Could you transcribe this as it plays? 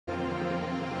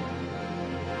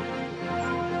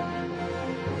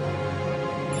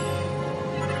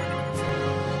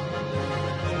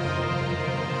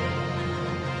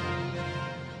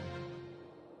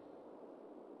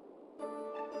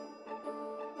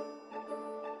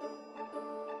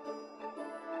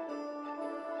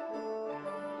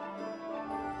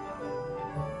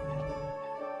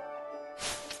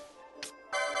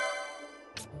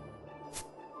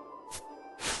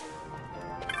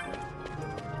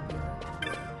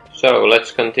So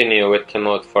let's continue with the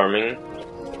mode farming.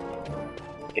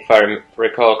 If I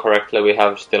recall correctly, we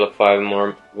have still 5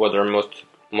 more water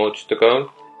modes to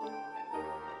go.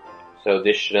 So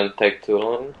this shouldn't take too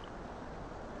long.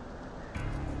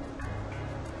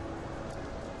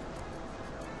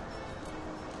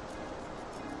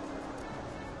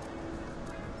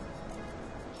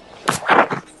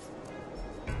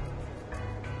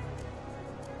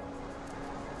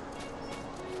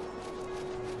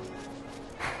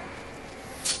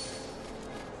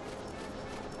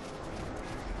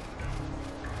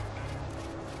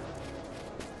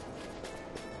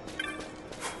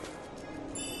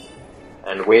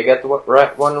 And we get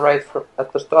one right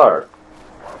at the start.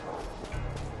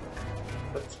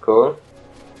 That's cool.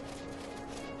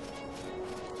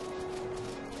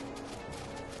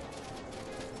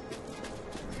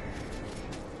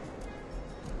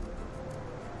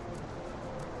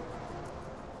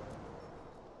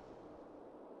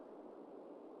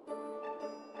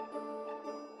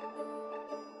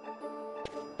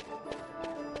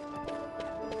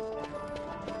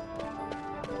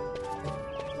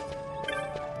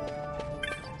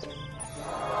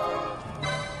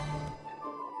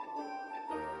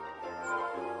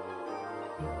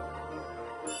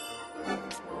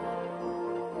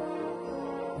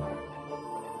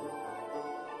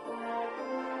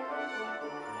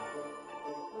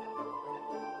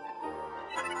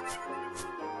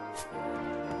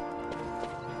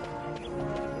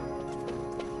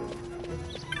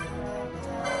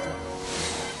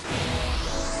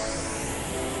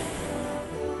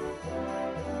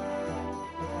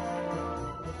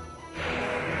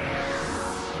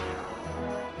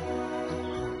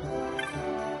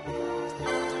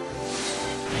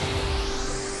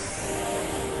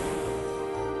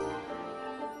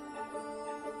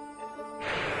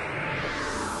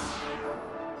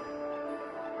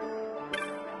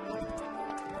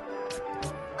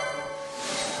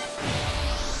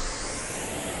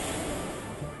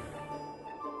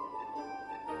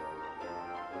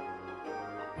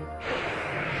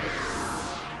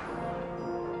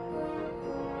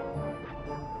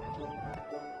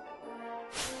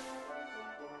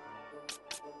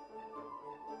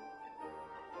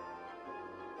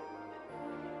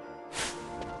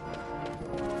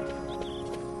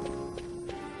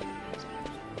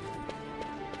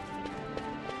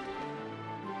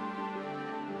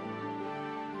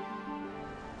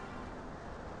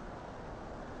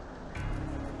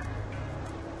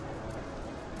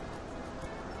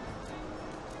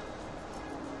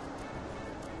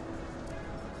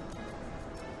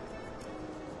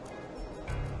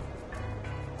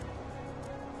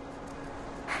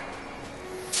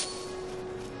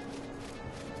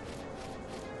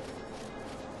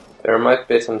 There might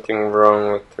be something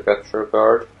wrong with the capture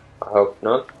card. I hope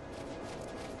not.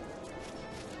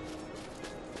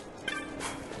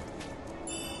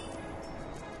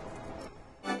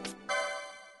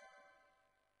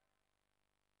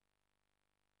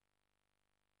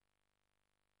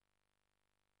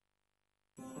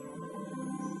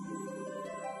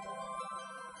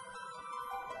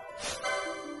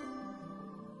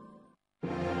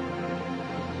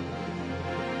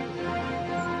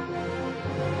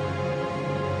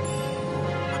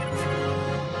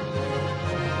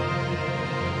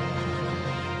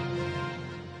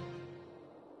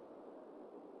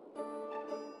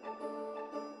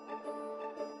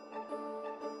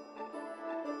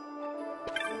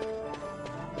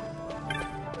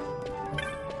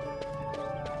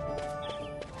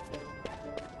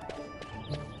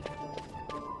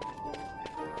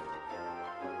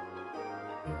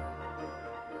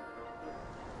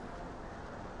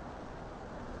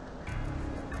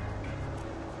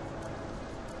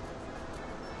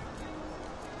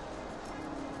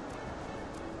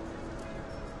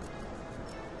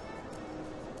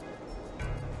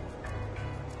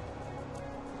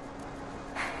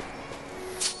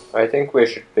 I think we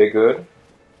should be good,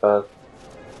 but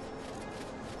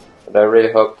I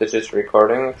really hope this is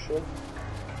recording actually.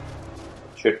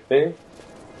 It should be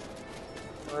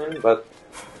fine, but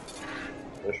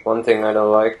there's one thing I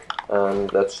don't like, and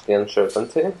that's the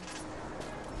uncertainty.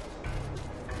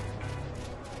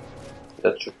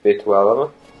 That should be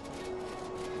 12.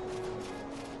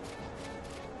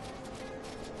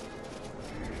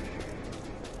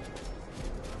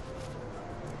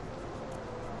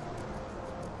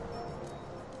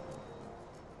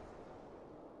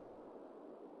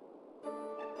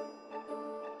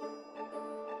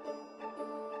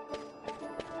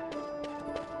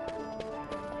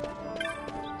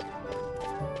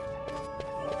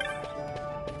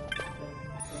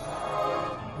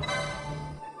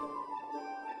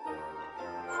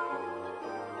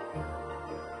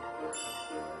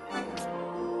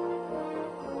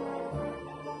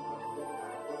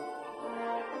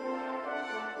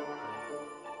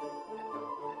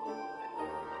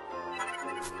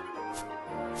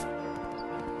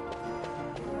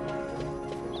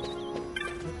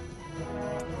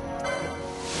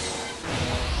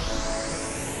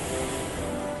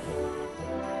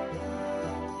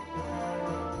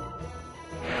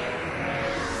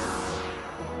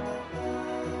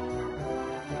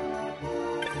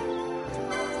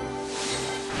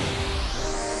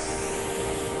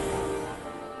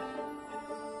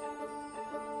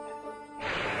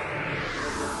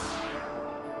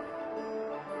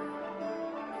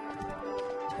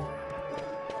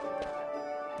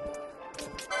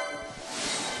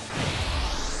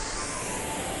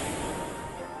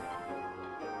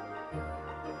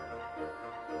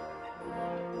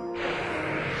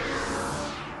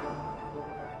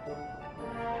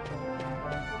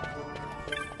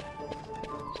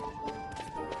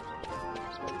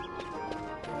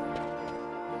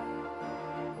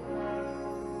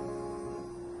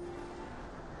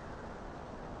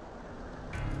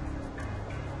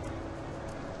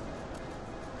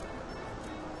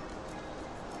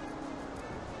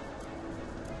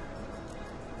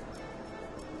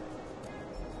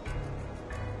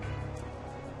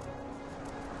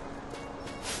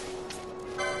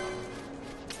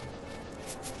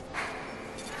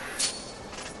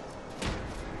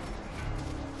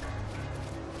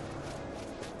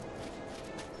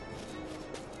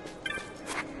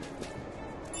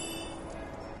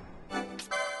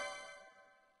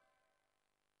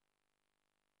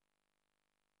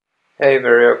 Hey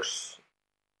Variox,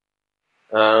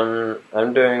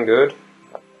 I'm doing good.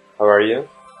 How are you?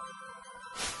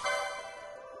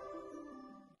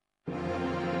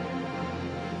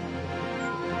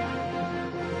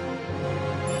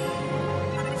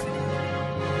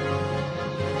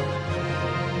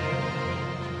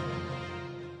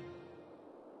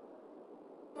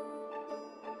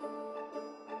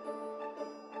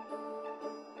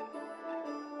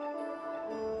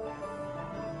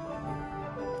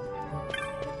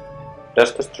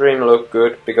 Does the stream look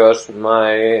good because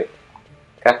my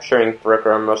capturing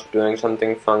program was doing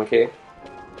something funky?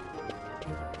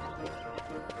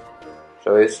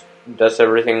 So does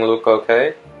everything look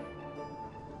okay?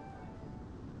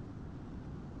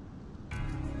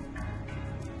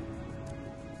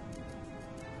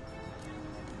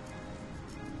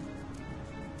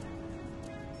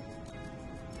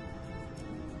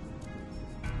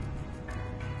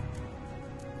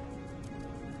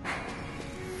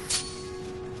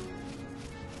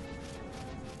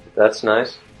 That's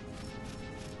nice.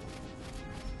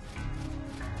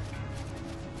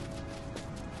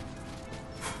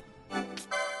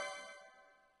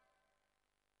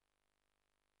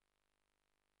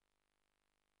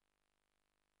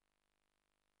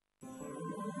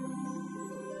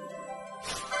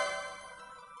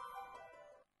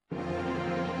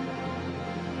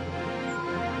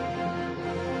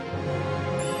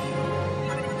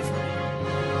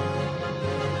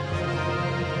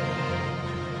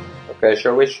 Okay,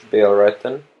 sure, we should be alright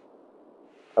then.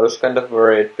 I was kind of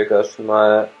worried because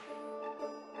my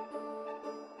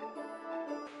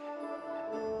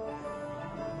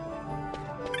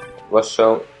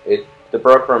the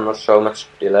program was so much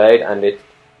delayed and it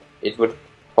would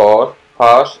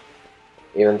pause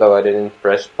even though I didn't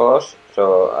press pause,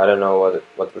 so I don't know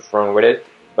what was wrong with it,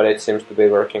 but it seems to be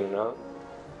working now.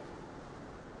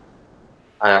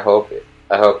 I hope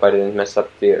I didn't mess up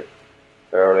the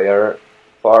earlier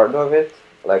part of it,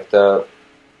 like the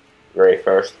very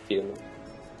first few minutes.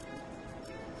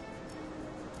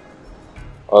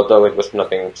 Although it was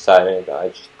nothing exciting, I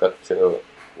just got to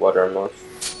water mods.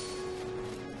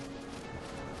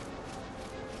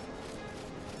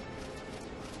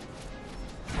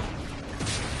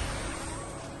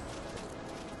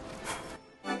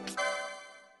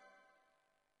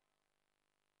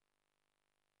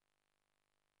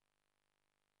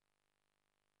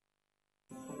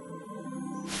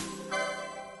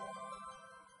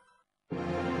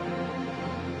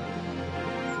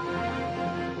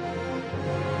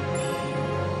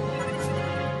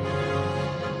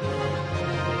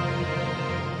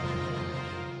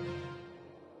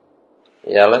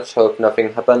 Yeah, let's hope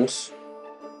nothing happens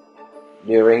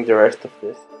during the rest of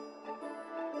this.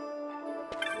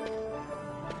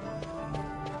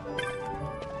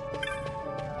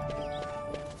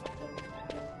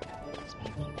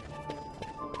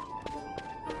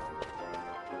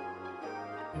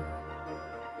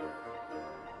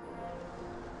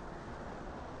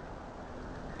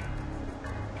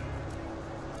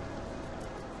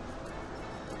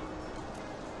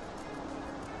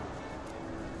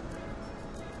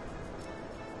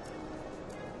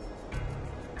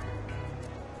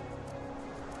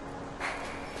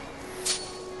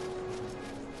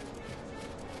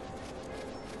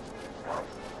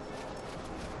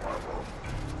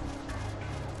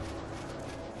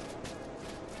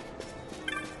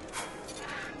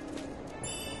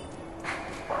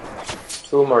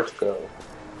 Two more to go.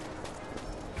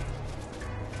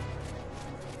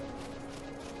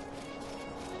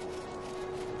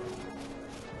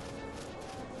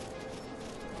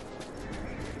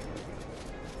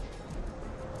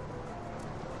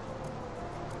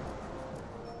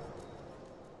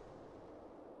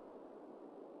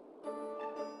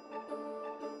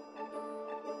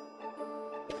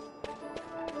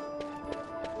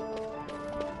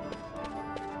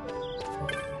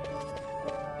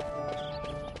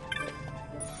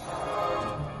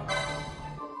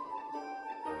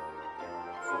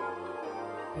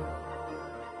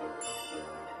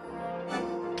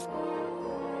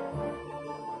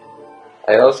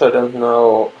 I also don't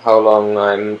know how long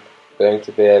I'm going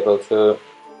to be able to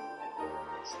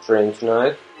stream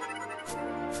tonight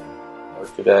or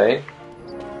today.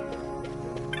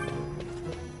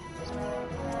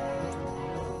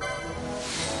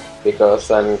 Because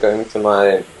I'm going to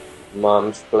my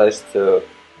mom's place to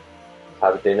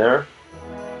have dinner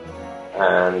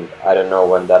and I don't know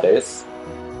when that is.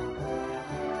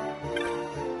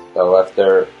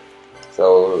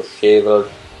 So she will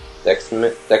text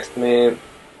me,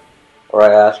 or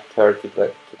I asked her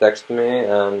to text me,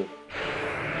 and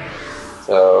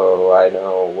so I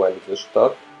know when to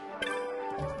stop.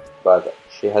 but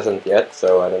she hasn't yet,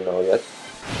 so I don't know yet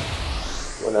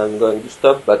when I'm going to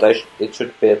stop, but it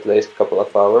should be at least a couple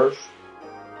of hours.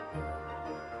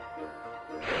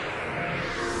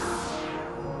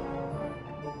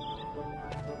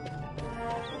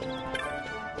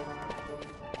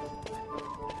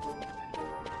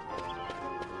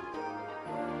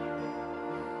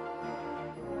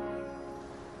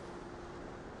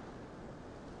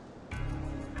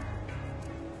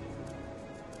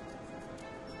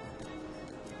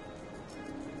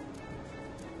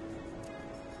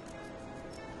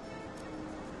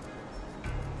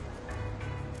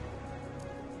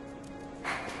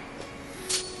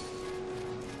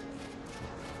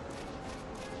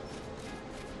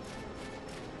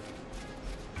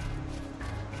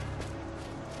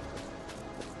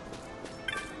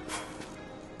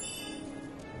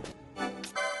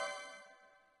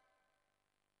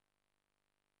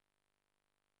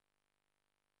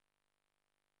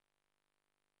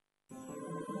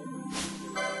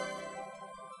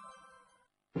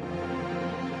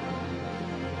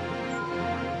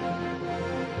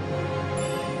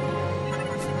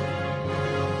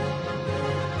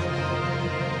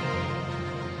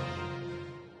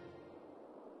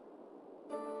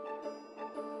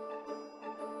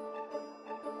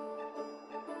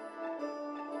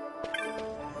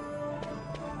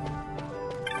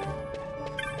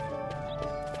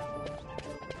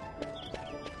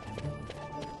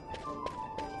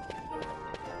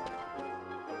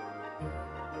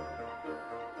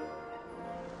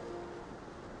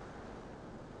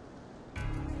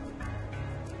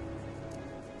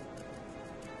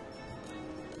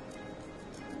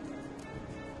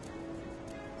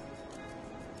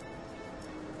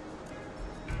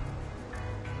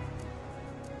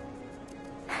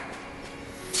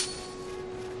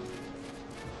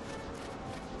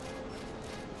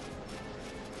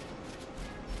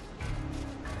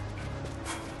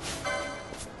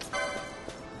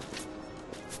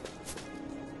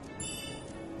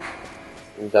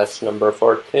 That's number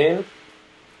 14.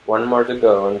 One more to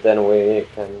go, and then we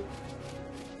can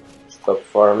stop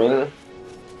farming.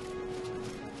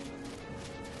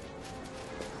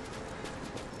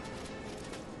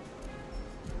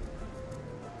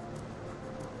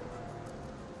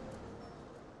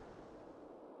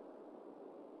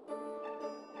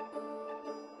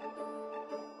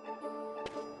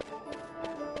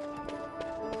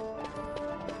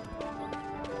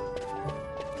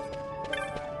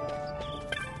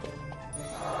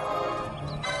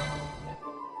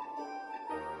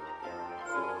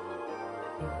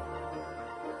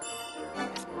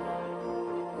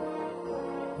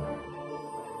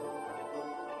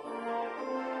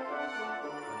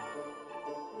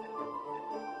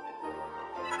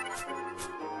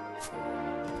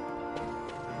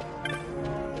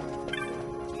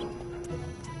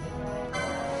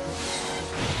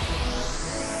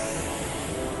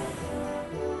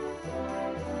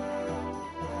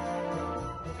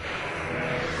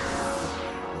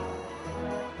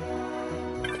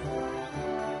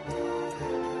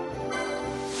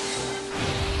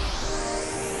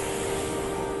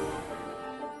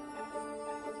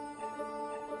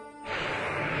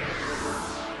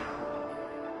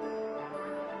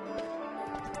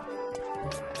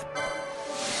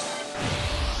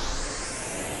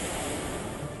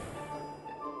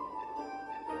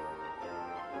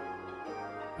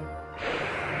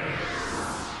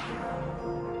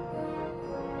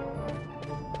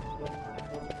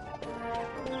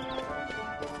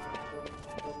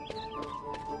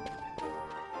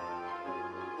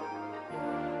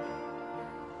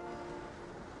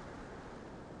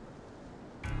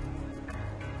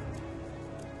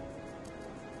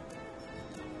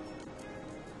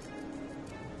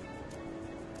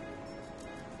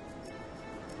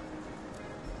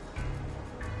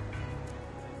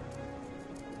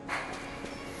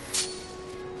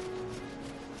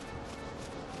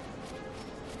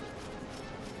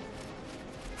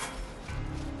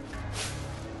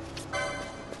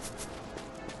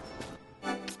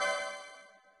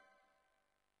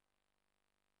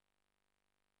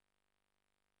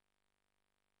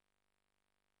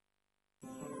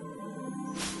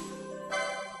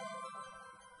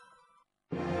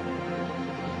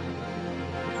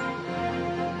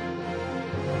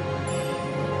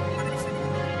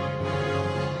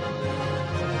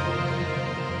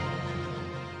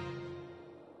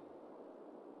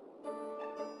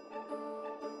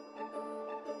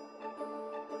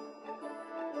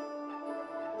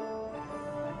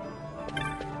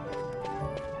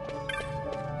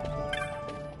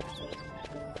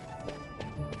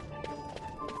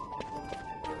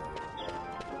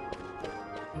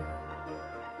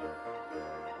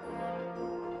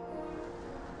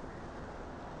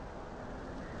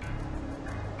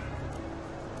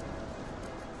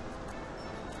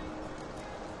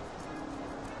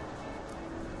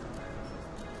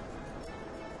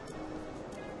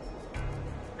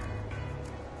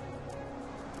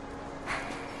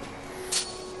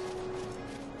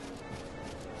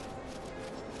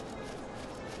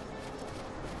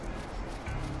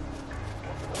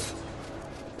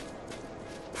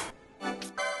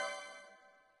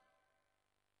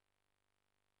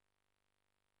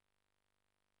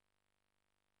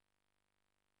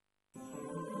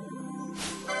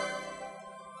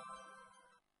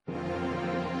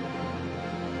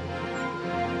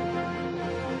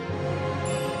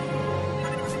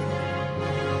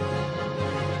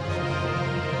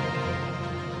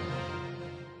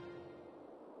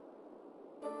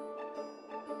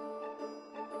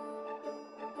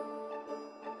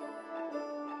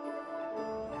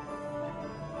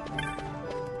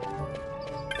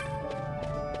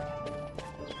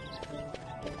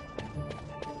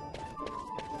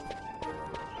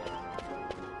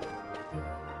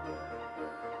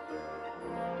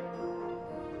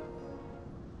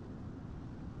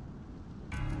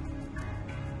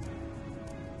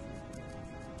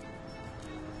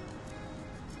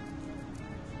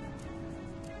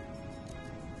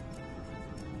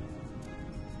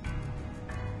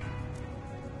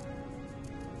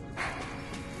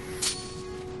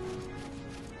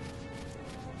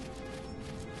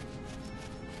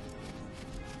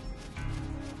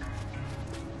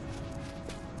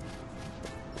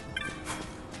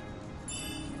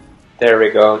 There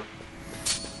we go.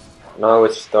 Now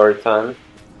it's story time.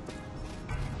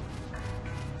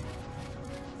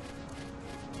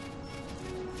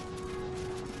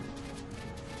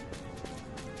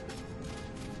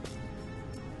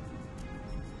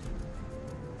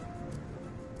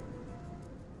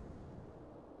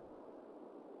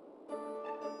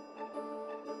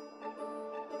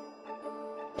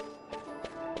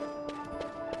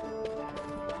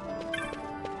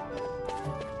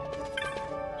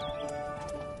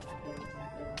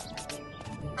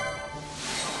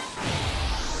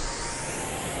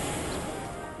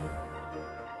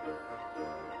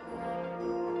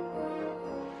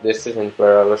 This isn't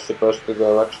where I was supposed to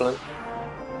go, actually.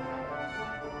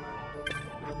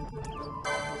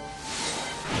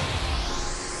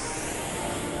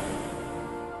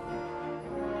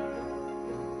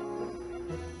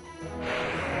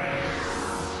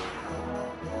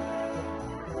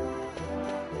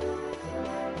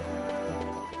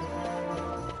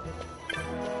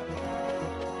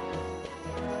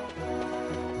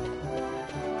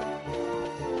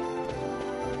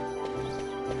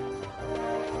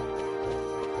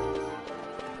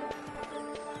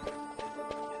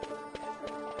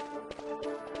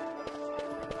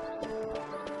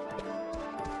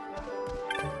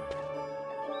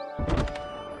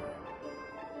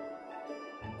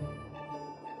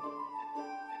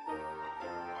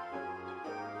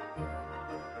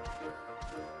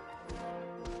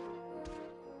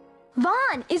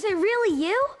 Vaughn, is it really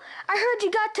you? I heard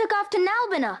you got took off to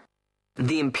Nalbina.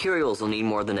 The Imperials will need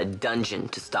more than a dungeon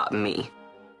to stop me.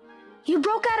 You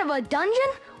broke out of a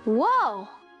dungeon? Whoa!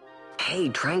 Hey,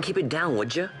 try and keep it down,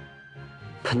 would ya?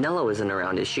 Penelo isn't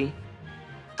around, is she?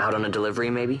 Out on a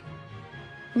delivery, maybe?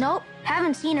 Nope,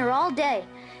 haven't seen her all day.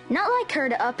 Not like her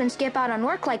to up and skip out on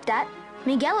work like that.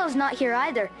 Miguelo's not here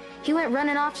either. He went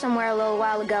running off somewhere a little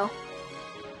while ago.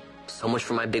 So much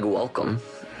for my big welcome.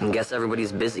 Guess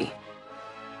everybody's busy.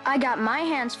 I got my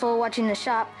hands full watching the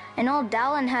shop, and old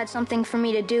Dallin had something for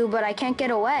me to do, but I can't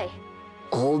get away.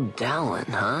 Old Dallin,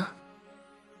 huh?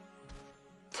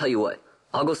 Tell you what,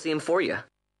 I'll go see him for you.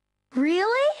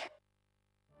 Really?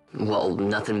 Well,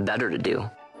 nothing better to do.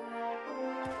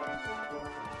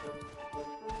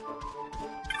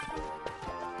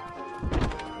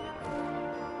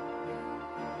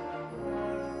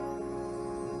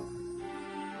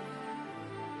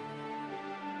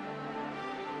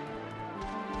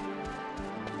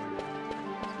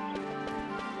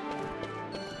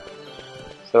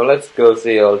 So let's go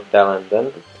see old Dallin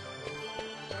then.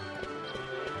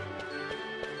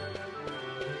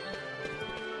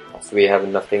 As we have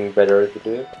nothing better to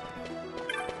do.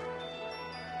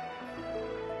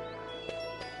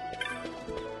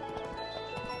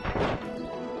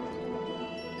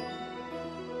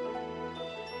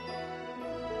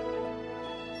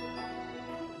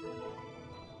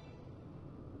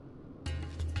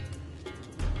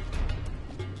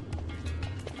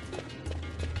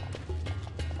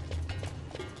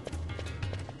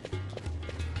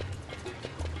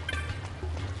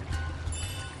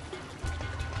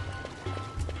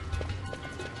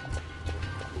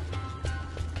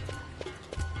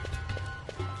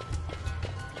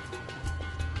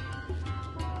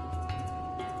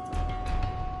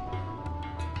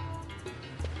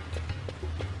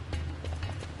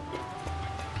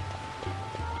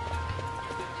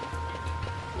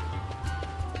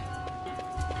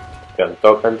 Can't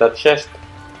open that chest.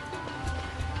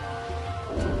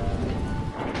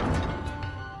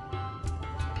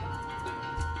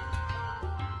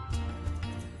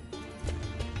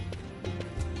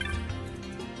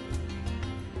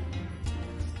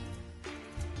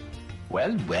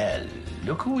 Well, well,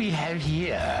 look who we have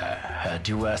here. Heard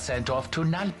you were sent off to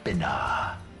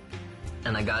Nalbina.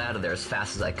 And I got out of there as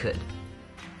fast as I could.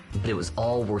 But it was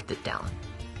all worth it, Dallin.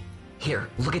 Here,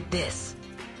 look at this.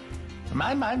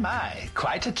 My,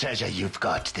 quite a treasure you've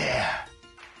got there.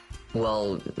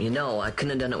 Well, you know, I couldn't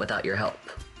have done it without your help.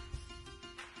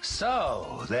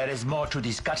 So, there is more to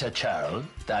this gutter churl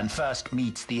than first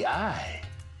meets the eye.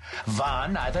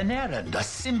 Van, I've an errand, a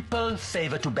simple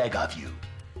favor to beg of you.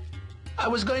 I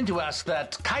was going to ask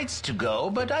that kites to go,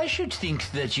 but I should think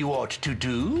that you ought to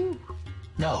do.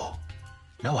 No,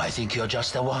 I think you're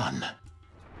just the one.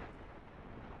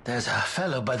 There's a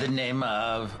fellow by the name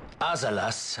of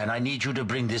Azalas, and I need you to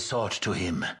bring this sword to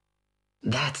him.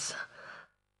 That's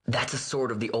a sword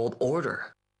of the old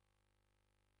order.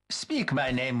 Speak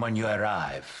my name when you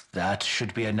arrive. That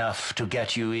should be enough to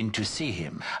get you in to see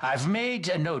him. I've made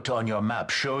a note on your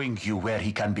map showing you where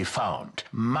he can be found.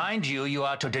 Mind you, you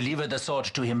are to deliver the sword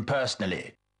to him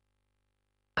personally.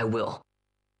 I will.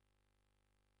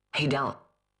 Hey, Dallin,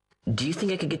 Do you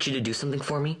think I could get you to do something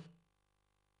for me?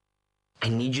 I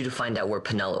need you to find out where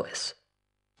Penelo is.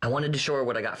 I wanted to show her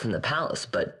what I got from the palace,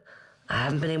 but I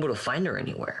haven't been able to find her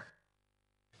anywhere.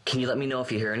 Can you let me know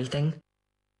if you hear anything?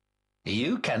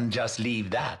 You can just leave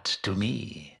that to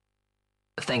me.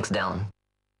 Thanks, Dallin.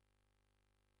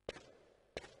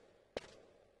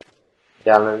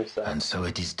 And so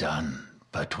it is done.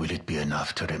 But will it be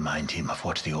enough to remind him of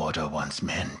what the Order once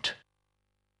meant?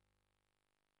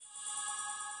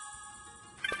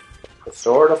 The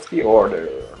Sword of the Order.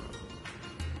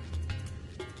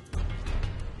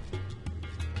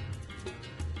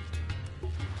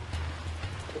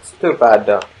 It's too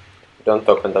bad don't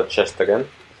open that chest again.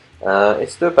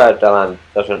 It's too bad Dalan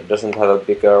doesn't have a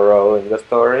bigger role in the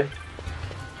story.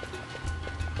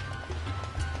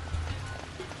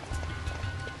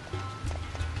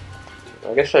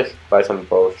 I guess I should buy some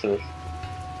potions.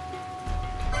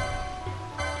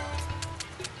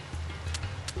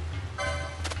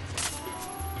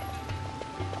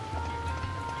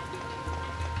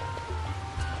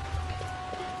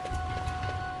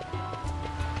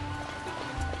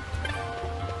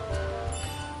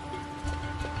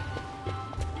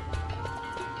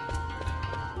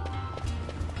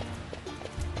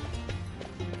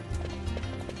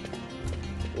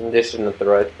 This is not the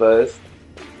right place.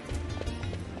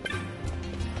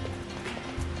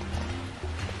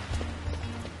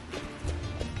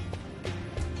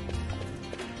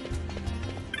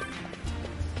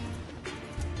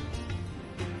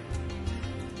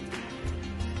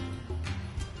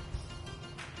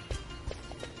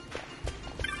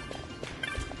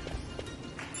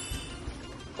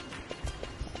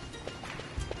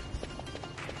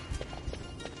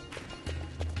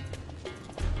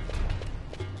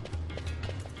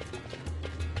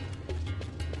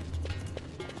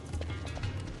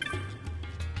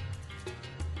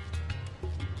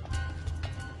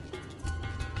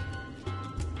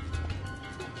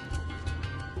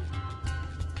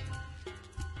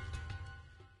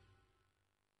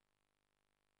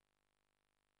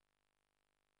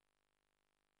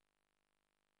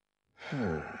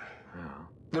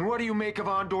 Then what do you make of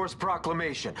Andor's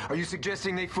proclamation? Are you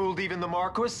suggesting they fooled even the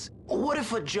Marquis? What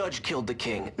if a judge killed the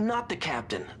king, not the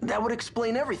captain? That would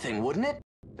explain everything, wouldn't it?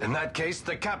 In that case,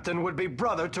 the captain would be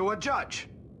brother to a judge.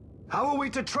 How are we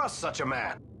to trust such a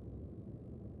man?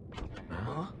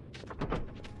 Huh?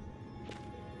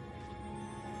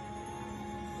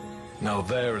 Now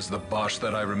there is the Bosch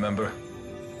that I remember.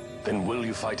 Then will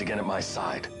you fight again at my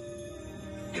side?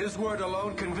 His word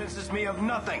alone convinces me of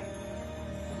nothing.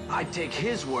 I'd take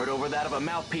his word over that of a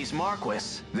mouthpiece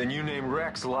Marquis. Then you name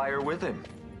Rex liar with him.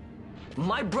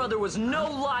 My brother was no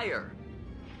liar!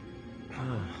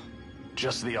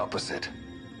 Just the opposite.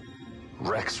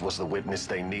 Rex was the witness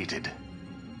they needed.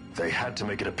 They had to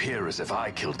make it appear as if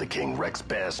I killed the king. Rex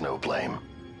bears no blame.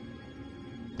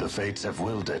 The fates have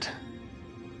willed it.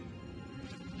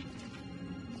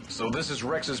 So this is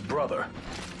Rex's brother.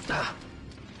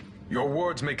 Your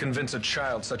words may convince a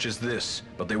child such as this,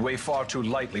 but they weigh far too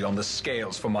lightly on the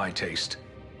scales for my taste.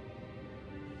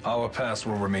 Our paths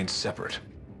will remain separate.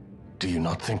 Do you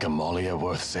not think Amalia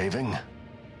worth saving?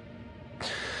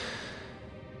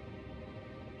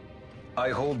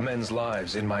 I hold men's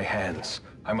lives in my hands.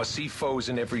 I must see foes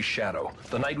in every shadow.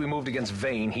 The night we moved against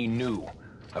Vayne, he knew.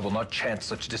 I will not chance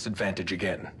such disadvantage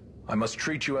again. I must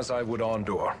treat you as I would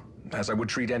Andor, as I would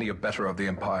treat any abettor of the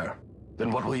Empire.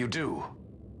 Then what will you do?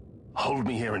 Hold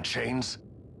me here in chains?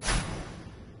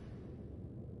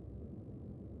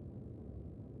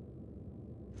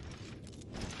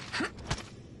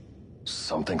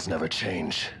 Some things never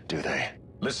change, do they?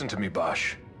 Listen to me,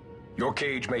 Bosch. Your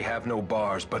cage may have no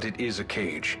bars, but it is a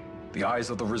cage. The eyes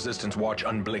of the Resistance watch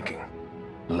unblinking.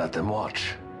 Let them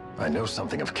watch. I know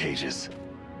something of cages.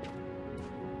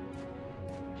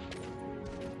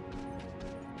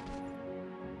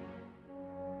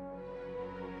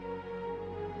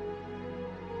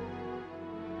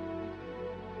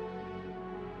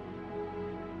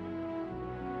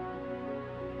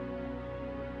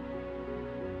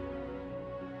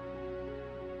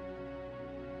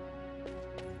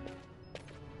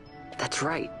 That's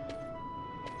right.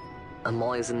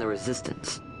 Amalia's in the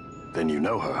Resistance. Then you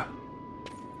know her.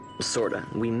 Sorta.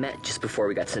 We met just before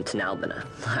we got sent to Nalbina.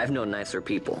 I've known nicer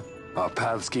people. Our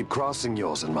paths keep crossing,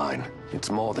 yours and mine. It's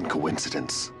more than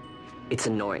coincidence. It's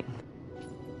annoying.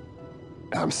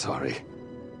 I'm sorry.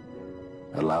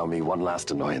 Allow me one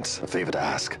last annoyance, a favor to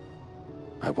ask.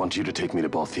 I want you to take me to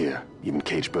Balthier. Even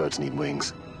caged birds need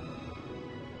wings.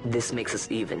 This makes us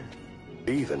even.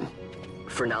 Even?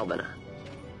 For Nalbina.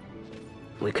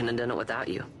 We couldn't have done it without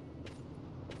you.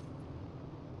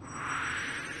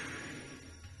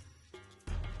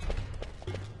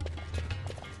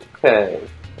 Okay.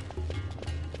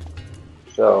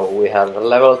 So we have a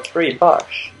level 3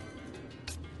 Bosch.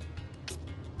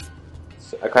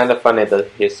 It's kind of funny that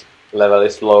his level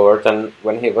is lower than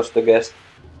when he was the guest.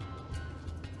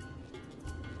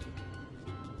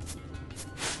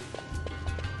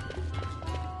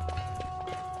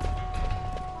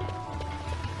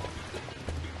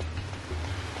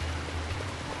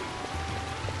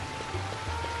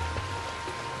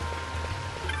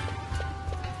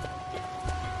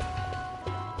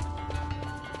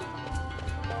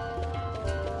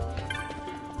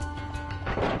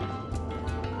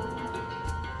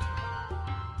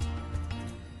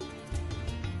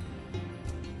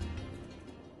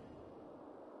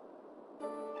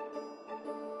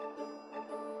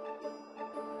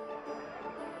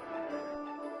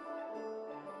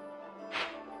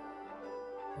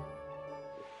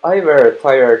 I were a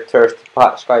tired, thirsty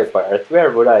sky pirate,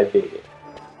 where would I be?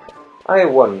 I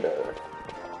wonder.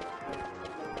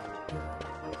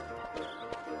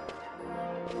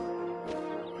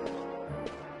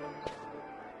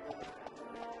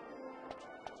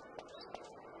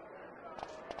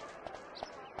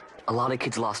 A lot of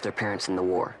kids lost their parents in the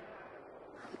war.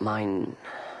 Mine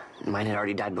had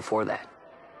already died before that.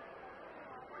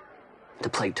 The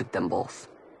plague took them both.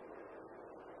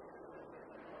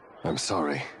 I'm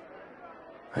sorry.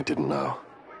 I didn't know.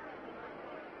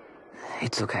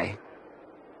 It's okay.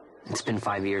 It's been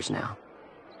 5 years now.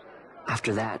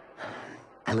 After that,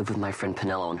 I lived with my friend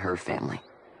Pinello and her family.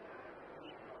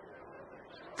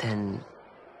 Then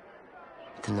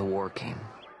the war came.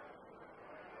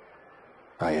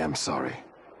 I am sorry.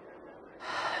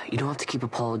 You don't have to keep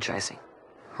apologizing.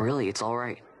 Really, it's all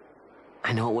right.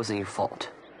 I know it wasn't your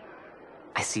fault.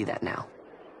 I see that now.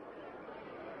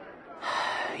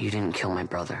 You didn't kill my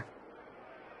brother.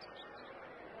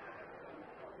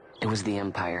 It was the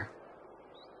Empire.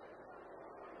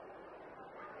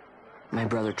 My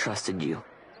brother trusted you.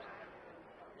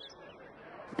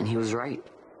 And he was right.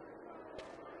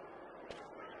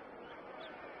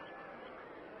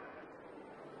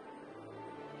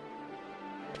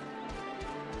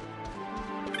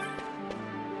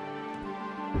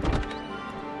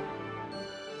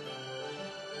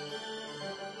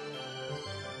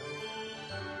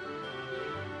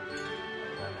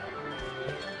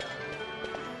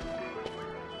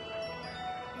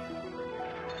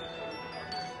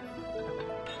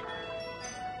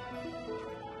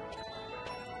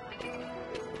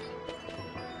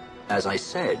 As I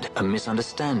said, a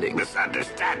misunderstanding.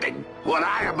 Misunderstanding? What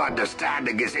I am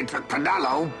understanding is he took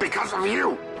Pinello because of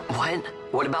you. What?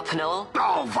 What about Pinello?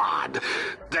 Oh, Vaughn,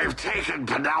 they've taken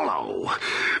Pinello.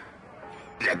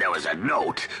 And there was a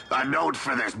note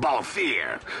for this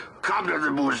Balthier. Come to the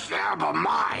Muserba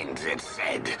Mines, it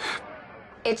said.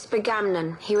 It's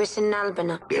Begamnon. He was in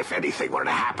Albina. If anything were to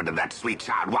happen to that sweet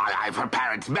child, why, I've her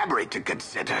parents' memory to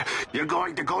consider. You're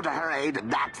going to go to her aid,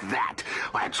 and that's that.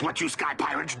 That's what you sky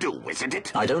pirates do, isn't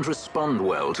it? I don't respond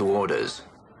well to orders.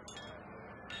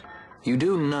 You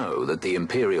do know that the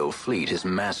Imperial fleet is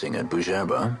massing at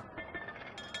Bujerba?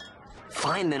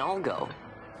 Fine, then I'll go.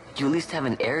 You at least have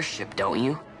an airship, don't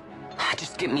you?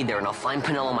 Just get me there and I'll find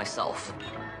Pinello myself.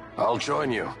 I'll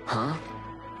join you. Huh?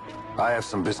 I have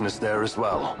some business there as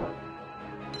well.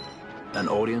 An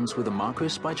audience with the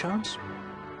Marquis, by chance?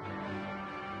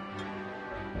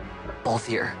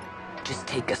 Balthier, just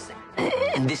take us,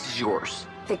 and this is yours.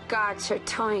 The gods are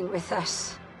toying with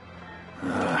us.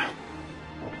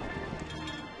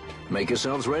 Make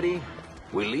yourselves ready.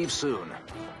 We leave soon.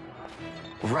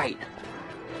 Right.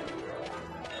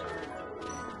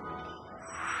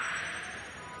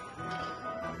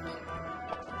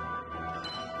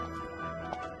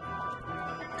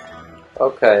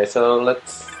 Okay, so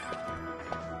let's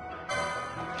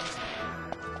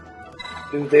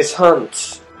do this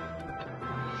hunt.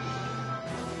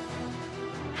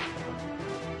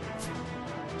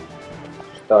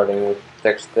 Starting with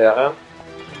Textera.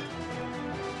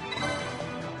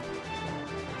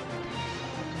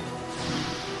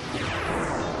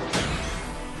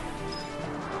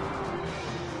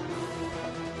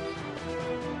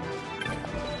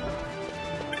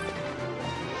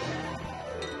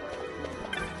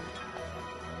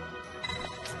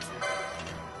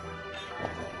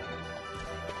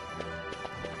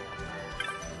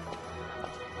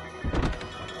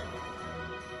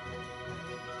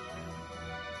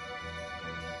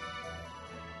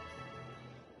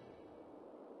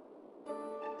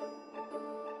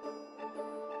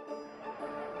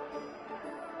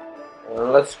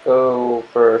 Let's go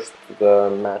first to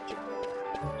the magic.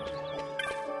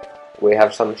 We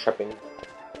have some shopping.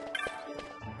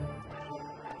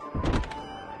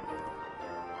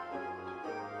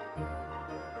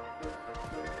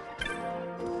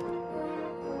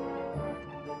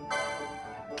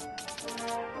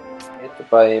 to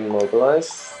buy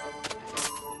Immobilize.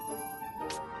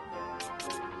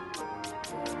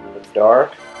 In the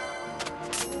dark.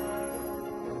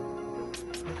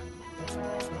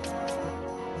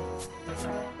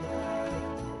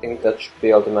 I think that should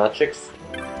be all the magics.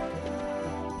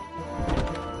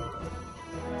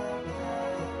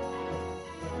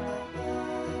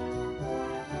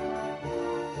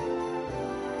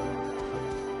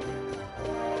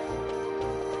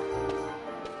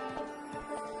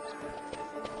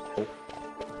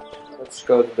 Let's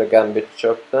go to the Gambit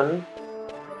shop then.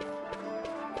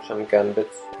 Some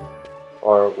Gambits.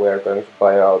 Or we're going to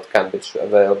buy out Gambits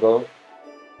available.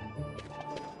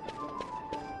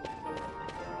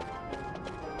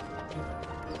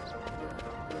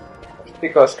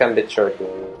 Because Gambits are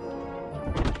good.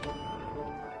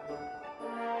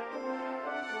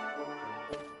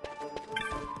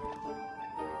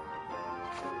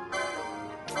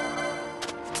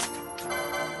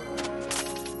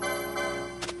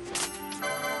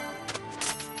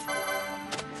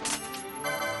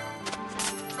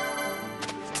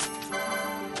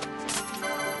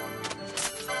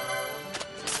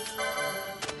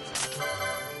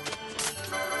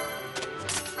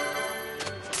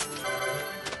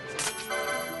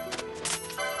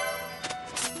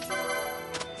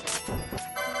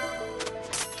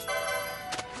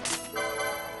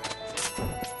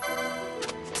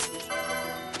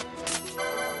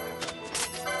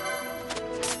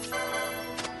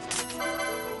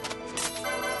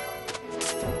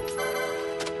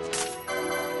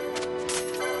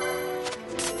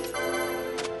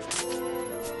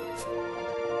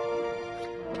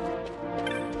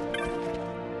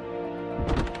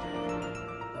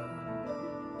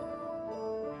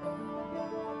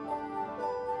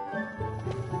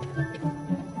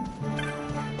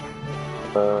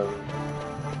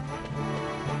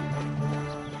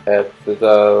 Head to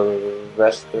the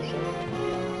west or something.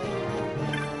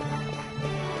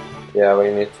 Yeah,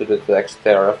 we need to do the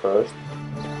Xterra first.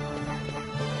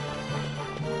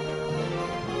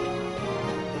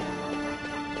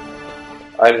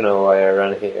 I don't know why I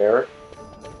ran here.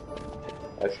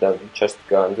 I should have just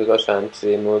gone to the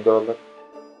Shanxi Moodle, but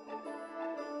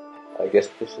I guess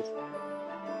this is...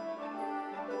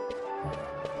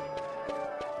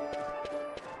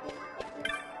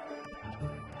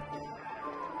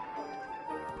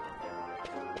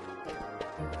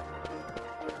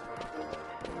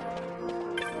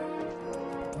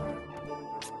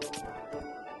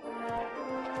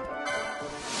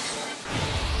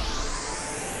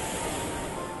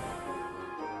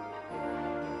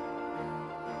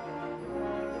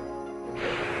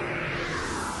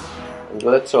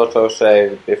 Let's also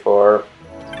save before.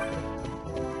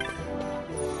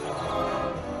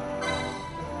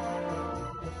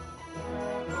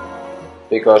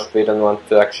 Because we don't want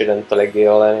to accidentally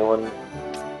kill anyone.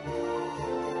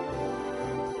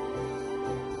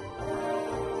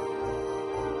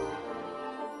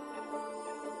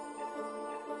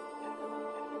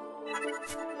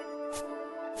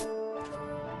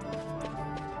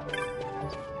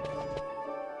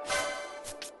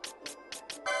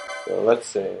 So let's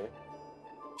see.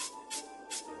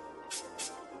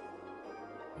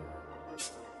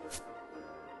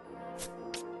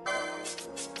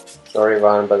 Sorry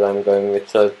Van, but I'm going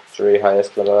with the 3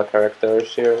 highest level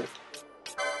characters here.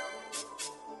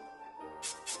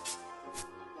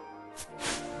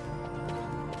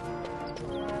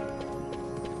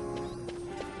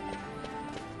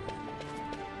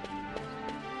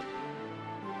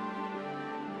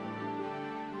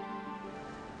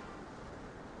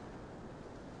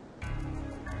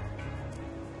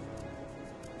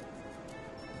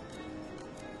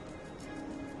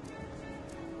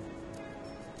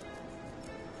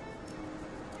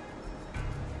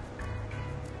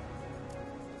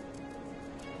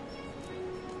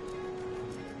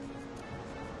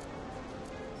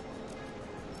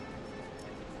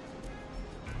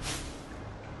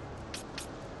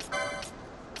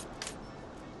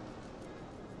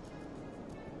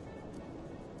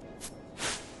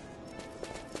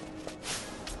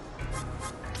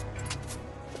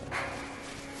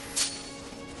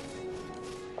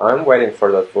 I'm waiting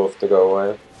for that wolf to go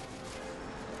away.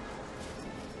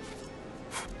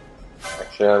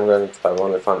 Actually, I'm going to have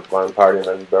only one party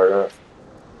member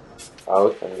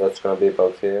out, and that's going to be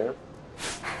about here.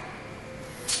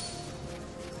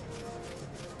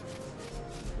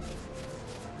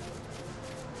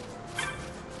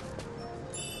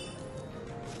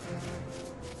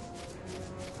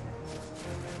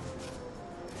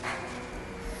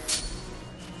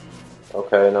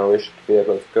 Okay, now we should be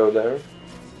able to go there.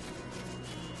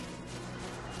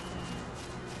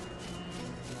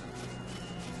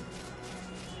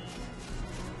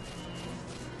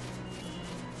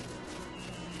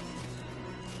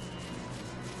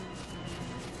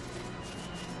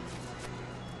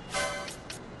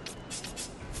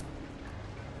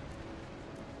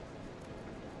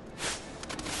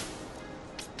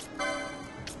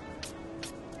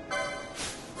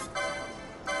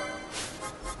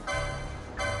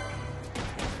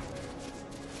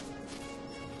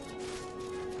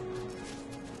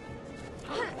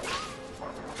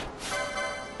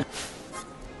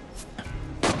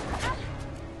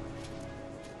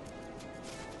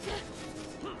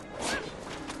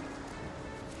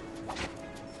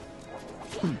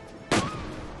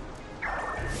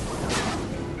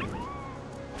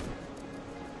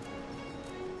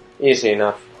 Easy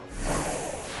enough.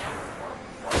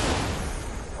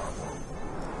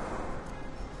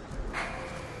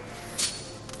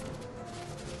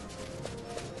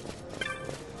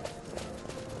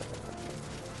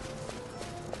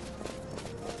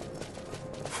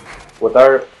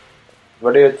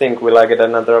 What do you think? Will I get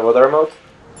another water mode?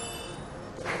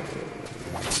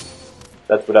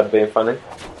 That would have been funny.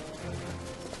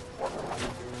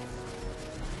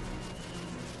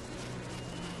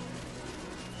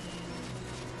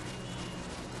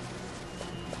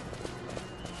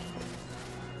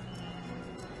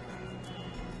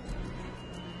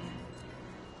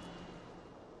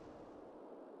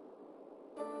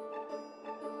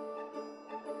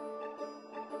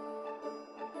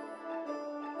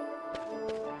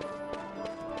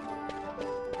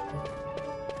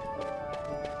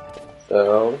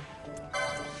 So,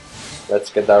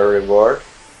 let's get our reward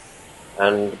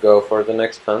and go for the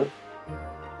next hunt.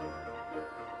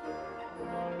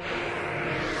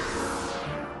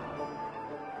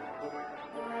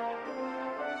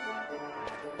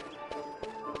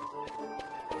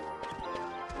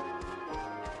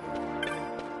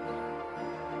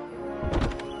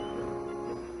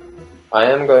 I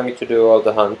am going to do all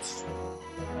the hunts.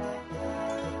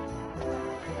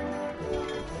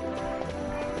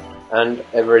 And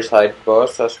every side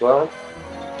boss as well.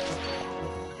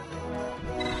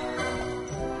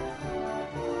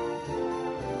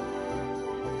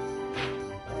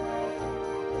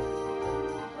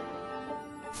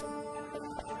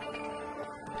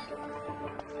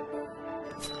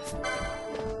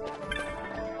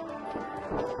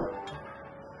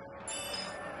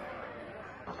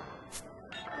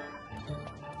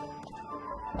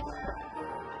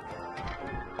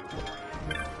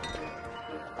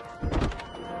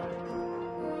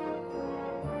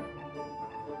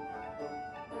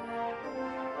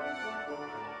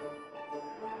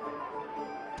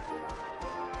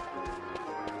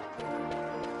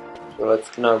 So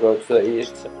let's now go to the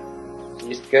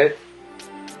east gate.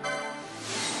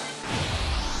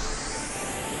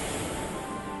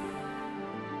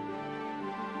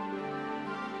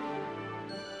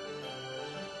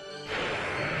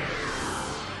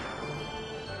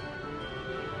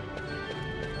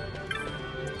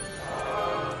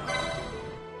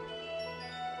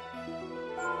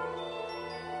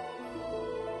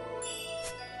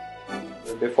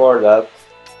 Before that,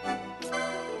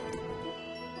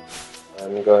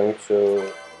 I'm going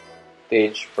to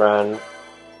teach Bran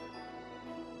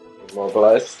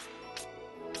Immobilize,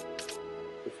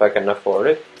 if I can afford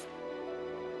it,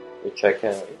 which I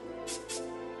can.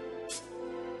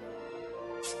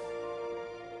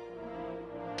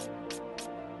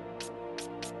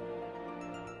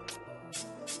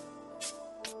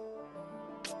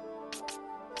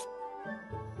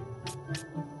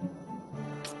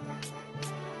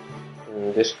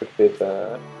 This could be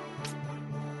bad.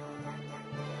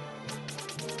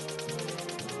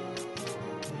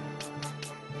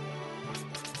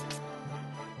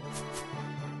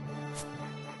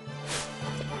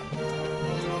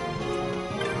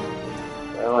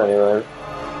 Well, anyway,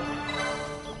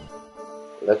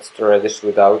 let's try this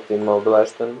without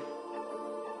Immobilize then.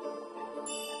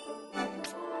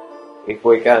 If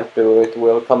we can't do it,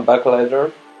 we'll come back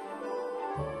later.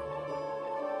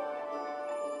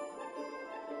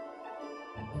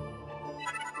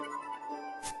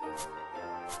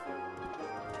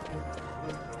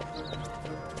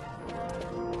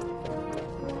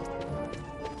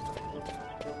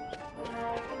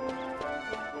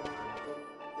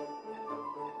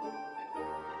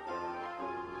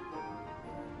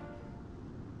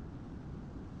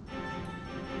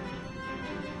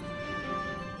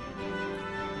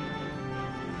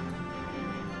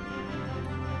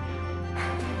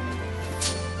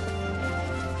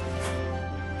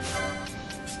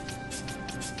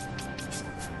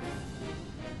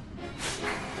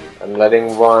 I'm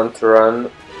letting one to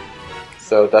run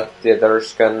so that the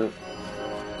others can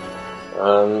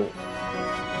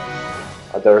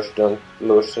others don't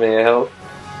lose any health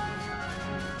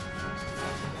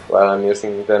while I'm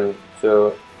using them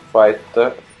to fight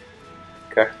the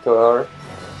cactuar,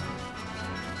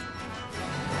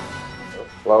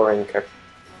 flowering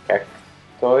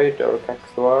cactoid or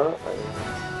cactuar,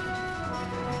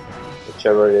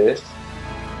 whichever it is.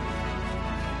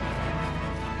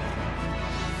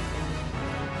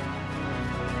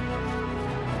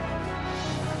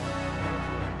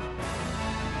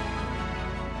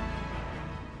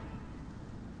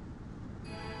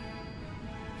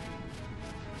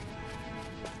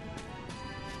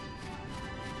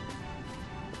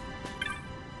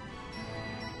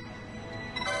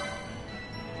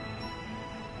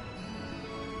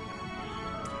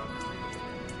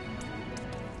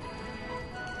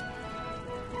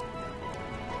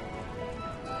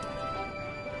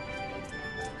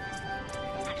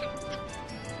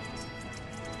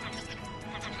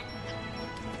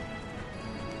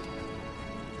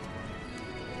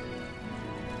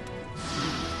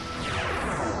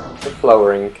 The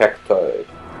flowering cactoid.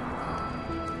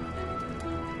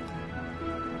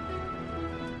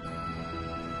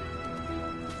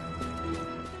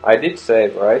 I did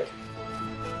save, right?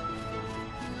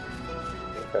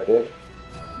 I think I did.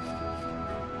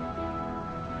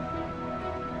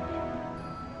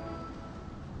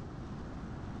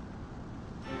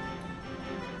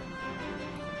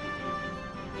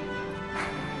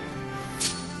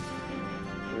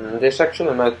 This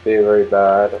actually might be very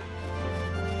bad.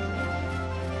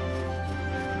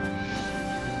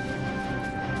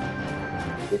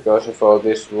 Because of all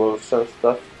these wolves and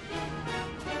stuff.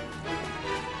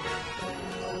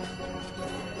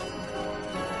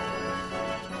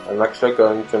 I'm actually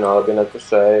going to Nalbina to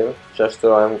save, just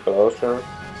so I'm closer.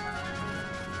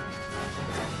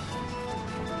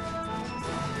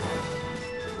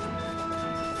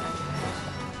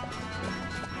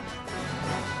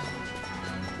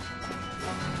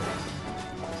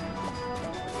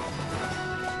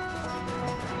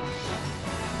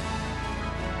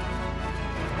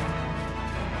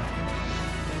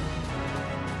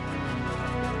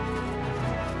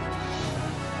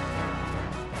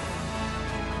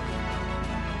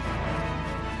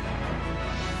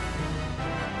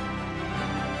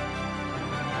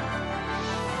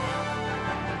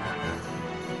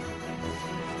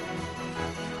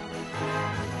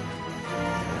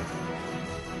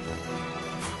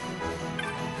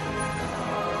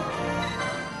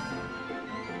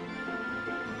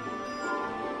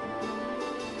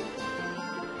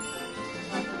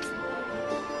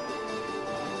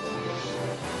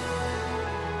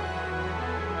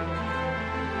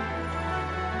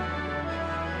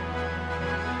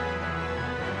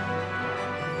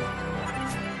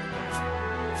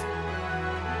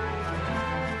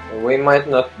 We might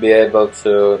not be able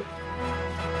to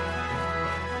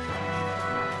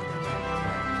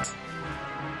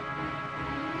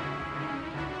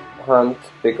hunt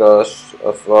because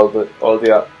of all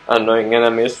the annoying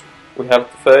enemies we have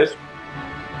to face.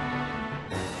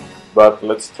 But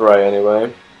let's try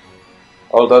anyway.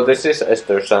 Although this is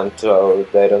Esther Sand, so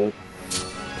they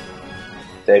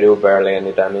do barely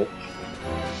any damage.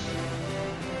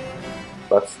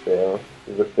 But still,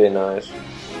 it would be nice.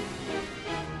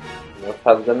 Not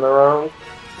have them around.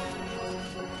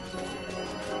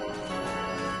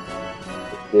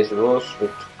 If these wolves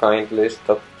would kindly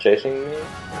stop chasing me.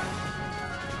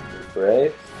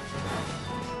 Great.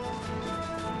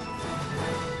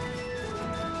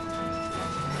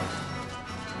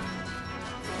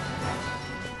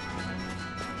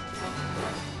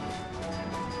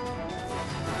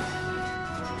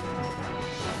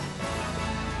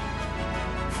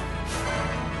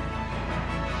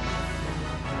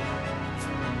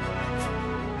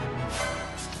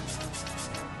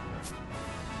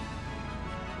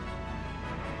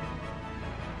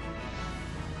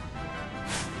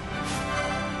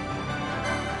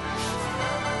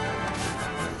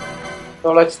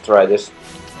 So let's try this.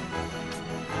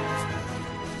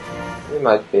 We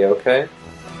might be okay.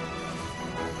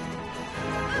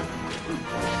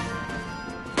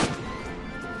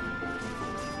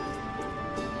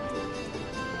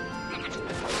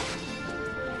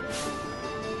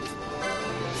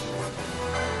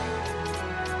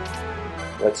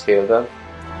 Let's heal them.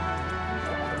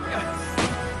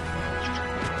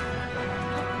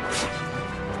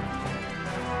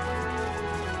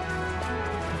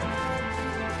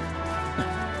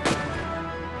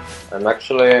 I'm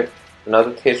actually, now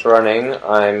that he's running,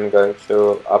 I'm going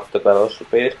to up the battle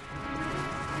speed.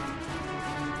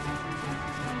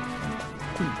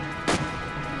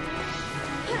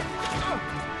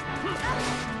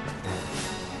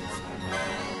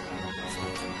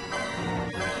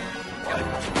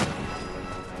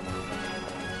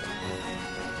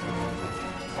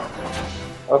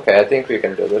 Okay, I think we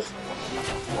can do this.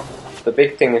 The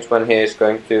big thing is when he is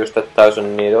going to use that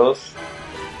 1,000 needles.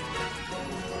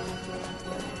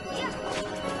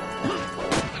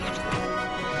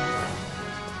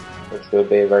 Which will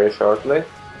be very shortly.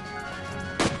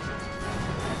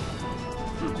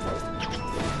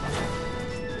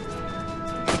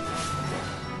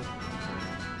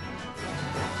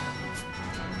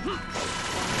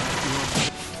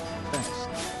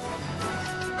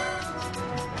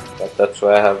 But that's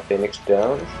why I have Phoenix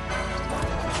down.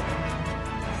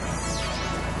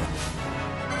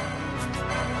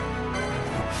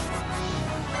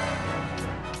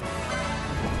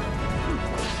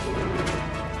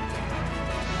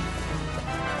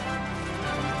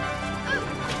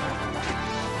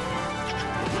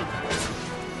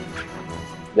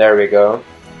 There we go.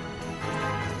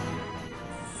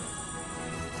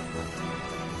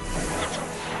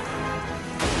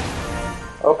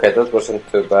 Okay, that wasn't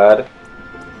too bad.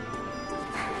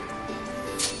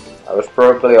 I was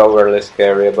probably overly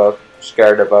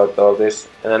scared about all these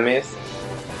enemies.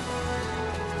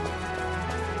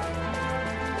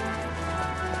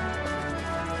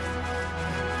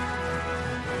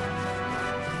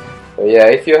 So yeah,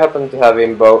 if you happen to have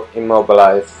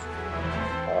immobilize,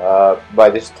 by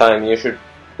this time you should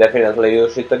definitely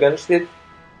use it against it,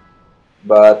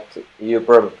 but you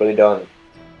probably don't,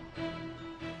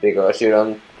 because you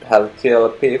don't have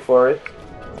TLP for it.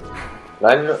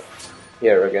 I'm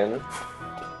here again.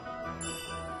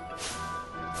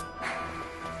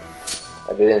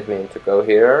 I didn't mean to go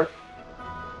here.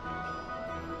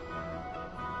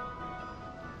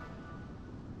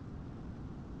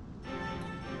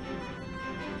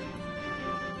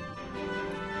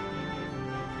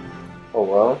 Oh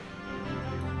well.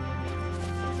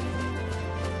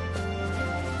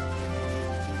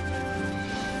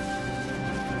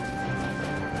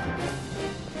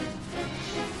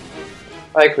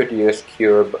 I could use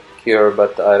cure,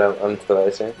 but I'm too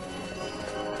lazy.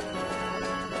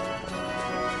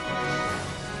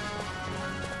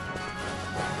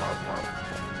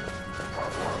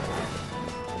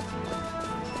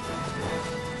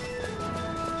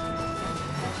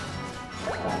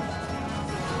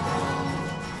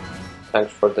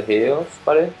 Thanks for the heals,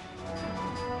 buddy.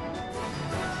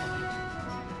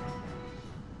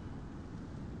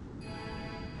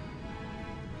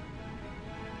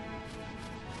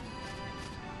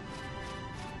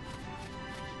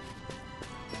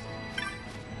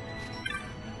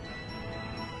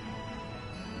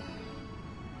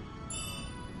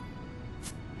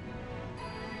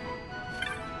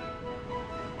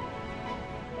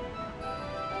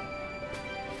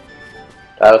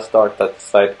 I'll start that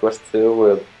side quest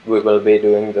too. We will be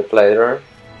doing that later.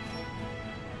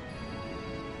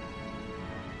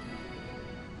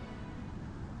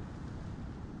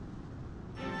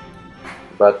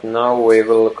 But now we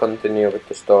will continue with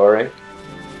the story.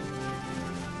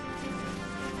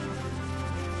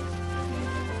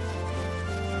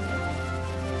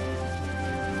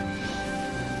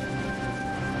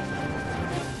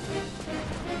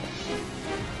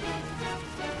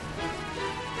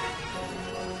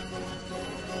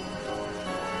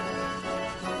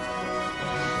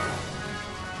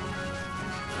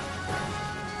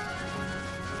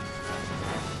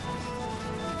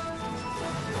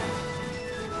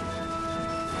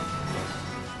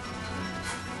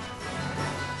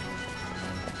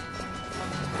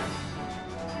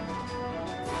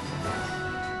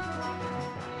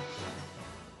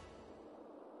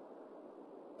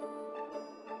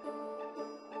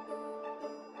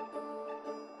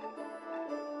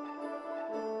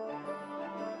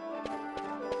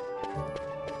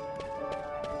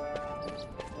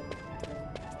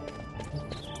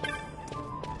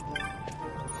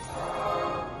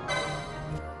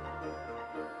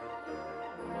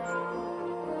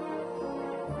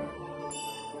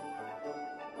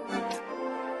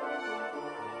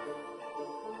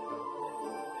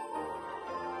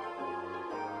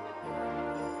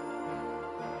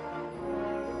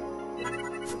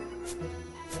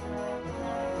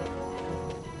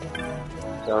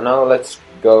 So now let's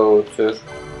go to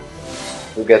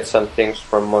get some things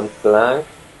from Mont Blanc,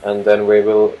 and then we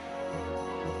will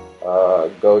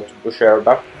go to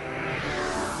Busherba.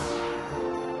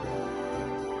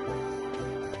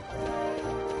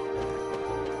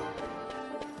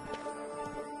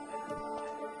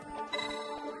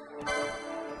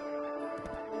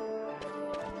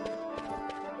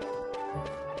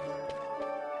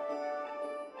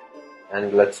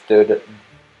 And let's do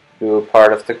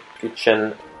part of the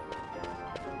kitchen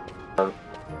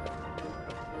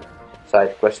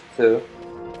side quest too.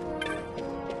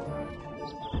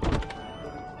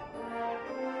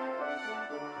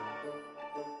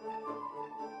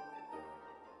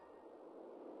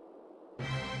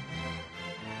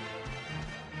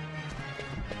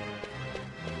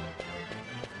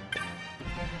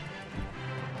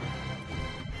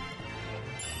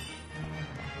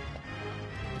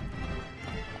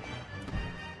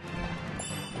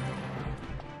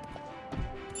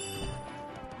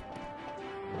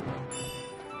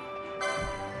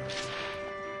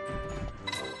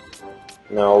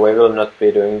 No, we will not be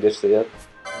doing this yet.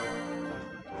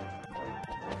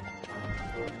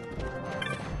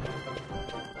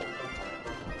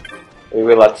 We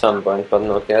will at some point, but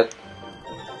not yet.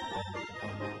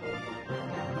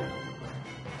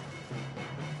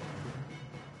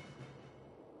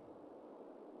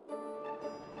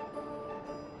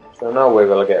 So now we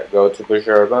will go to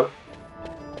Busherba.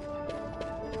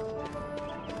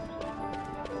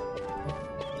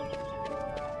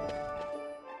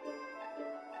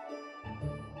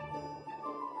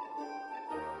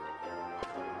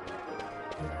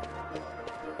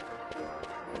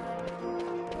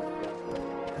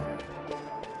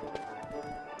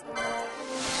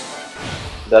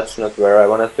 That's not where I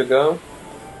wanted to go.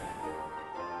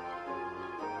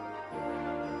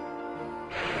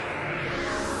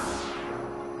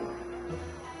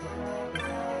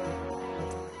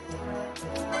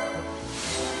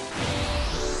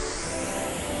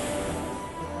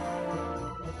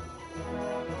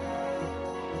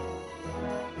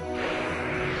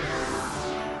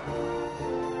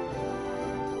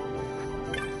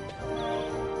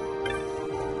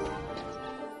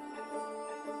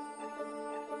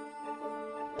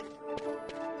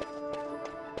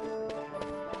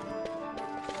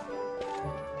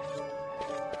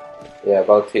 Yeah,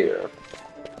 about here.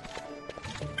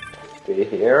 Be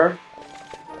here.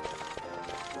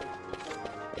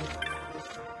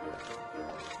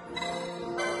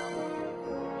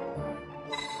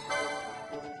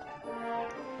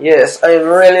 Yes, I'm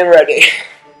really ready.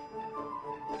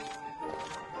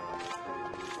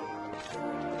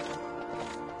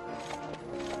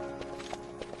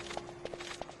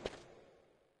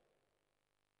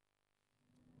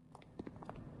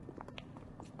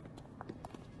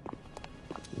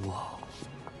 Whoa.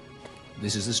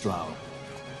 This is the Stroud.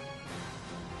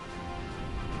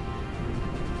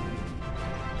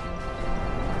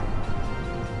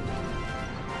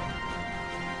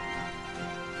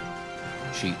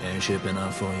 Cheap airship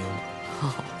enough for you?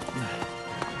 Oh.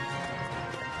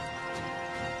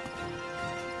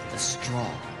 The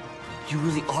Straw. You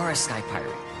really are a sky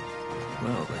pirate.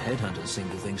 Well, the headhunters seem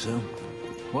to think so.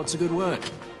 What's a good word?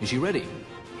 Is she ready?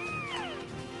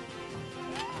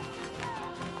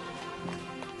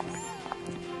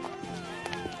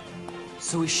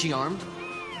 So is she armed?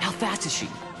 How fast is she?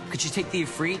 Could she take the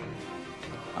Ifrit?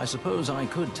 I suppose I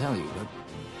could tell you, but...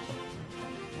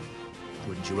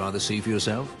 wouldn't you rather see for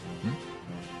yourself? Hmm?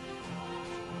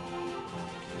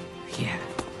 Yeah.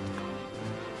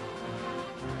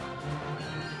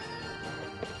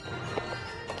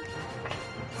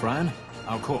 Fran,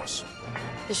 our course.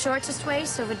 The shortest way,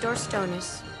 Silverdor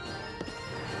Stoners.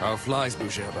 How flies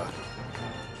Busheba?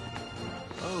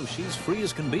 Oh, she's free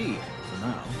as can be, for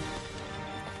now.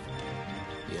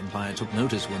 The Empire took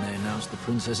notice when they announced the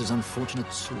princess's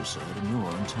unfortunate suicide and your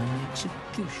untimely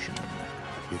execution.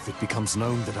 If it becomes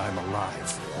known that I'm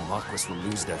alive, the Marquis will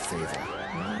lose their favor.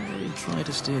 I try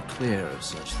to steer clear of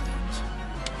such things.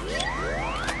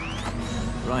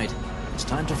 Right, it's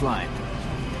time to fly.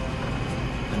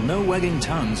 And no wagging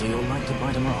tongues or you'll like to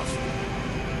bite them off.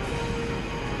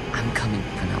 I'm coming,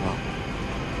 Penelope.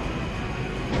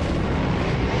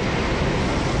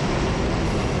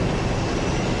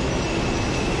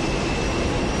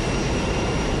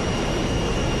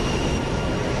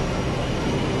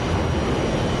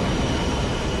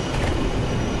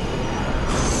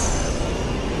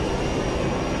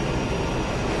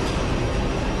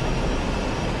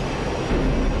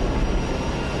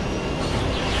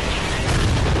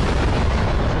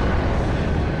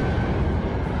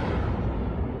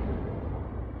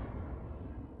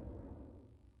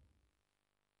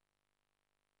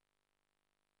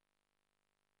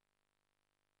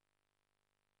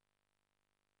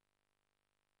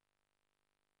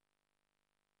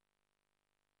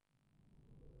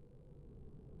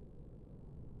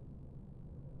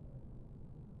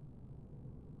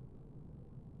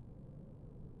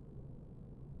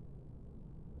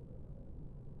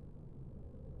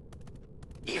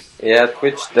 Yeah,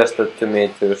 Twitch does that to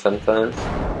me too sometimes.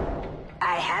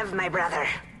 I have my brother.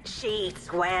 She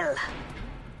eats well.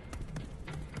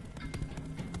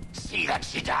 See that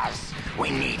she does. We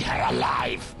need her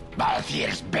alive.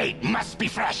 Balthier's bait must be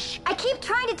fresh. I keep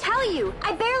trying to tell you.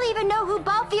 I barely even know who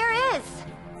Balthier is.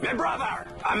 My brother,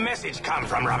 a message come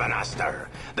from Ravenaster.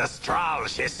 The Strahl,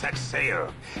 she set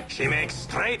sail. She makes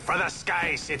straight for the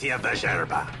sky city of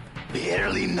Bujerba.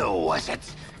 Barely know, was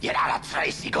it? Yet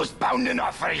Alatrace goes bounding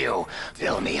off for you.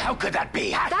 Tell me, how could that be?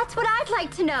 That's what I'd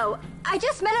like to know. I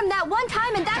just met him that one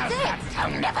time and that's Does it. that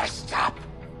tongue never stop?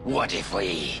 What if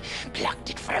we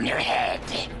plucked it from your head?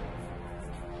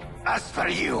 As for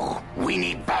you, we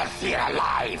need Balthier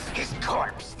alive. His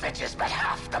corpse fetches but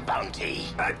half the bounty.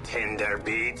 A tender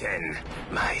beating,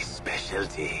 my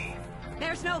specialty.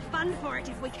 There's no fun for it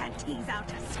if we can't tease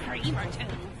out a scream or two.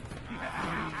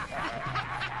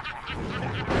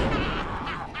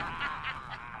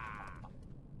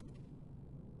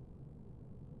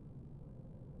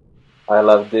 I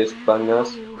love these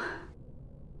bangers.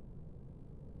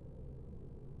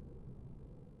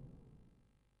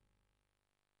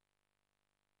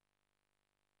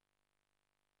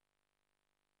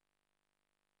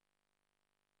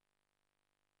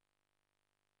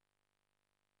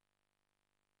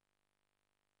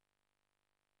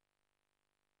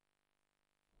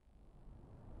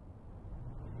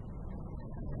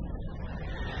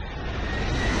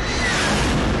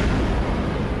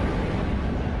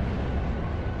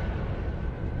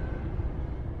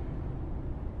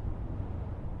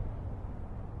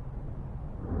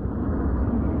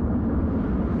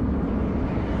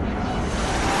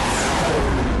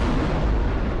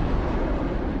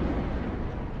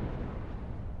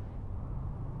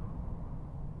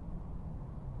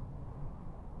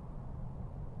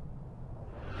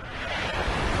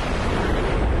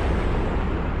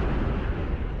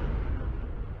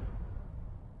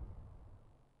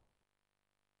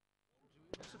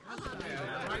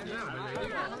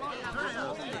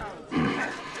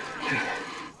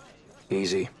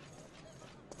 Easy.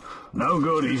 No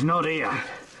good, he's not here.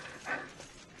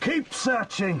 Keep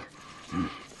searching.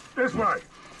 This way.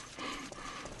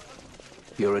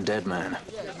 You're a dead man.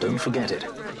 Don't forget it.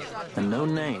 And no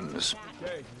names.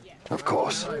 Of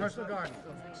course.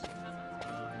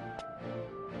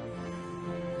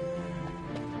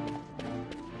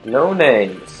 No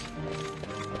names.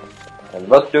 And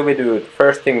what do we do the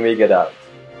first thing we get out?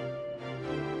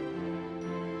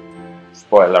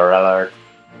 Spoiler alert.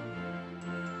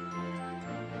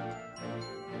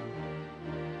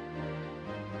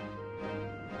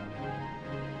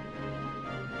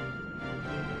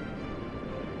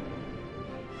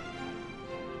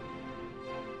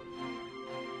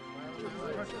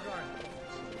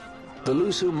 The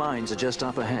Lusu mines are just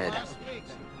up ahead.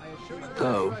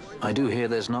 Though, I do hear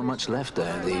there's not much left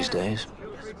there these days.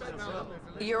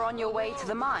 You're on your way to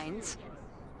the mines?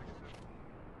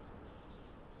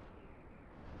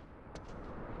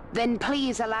 Then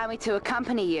please allow me to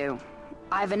accompany you.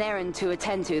 I've an errand to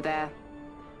attend to there.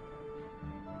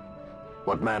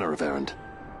 What manner of errand?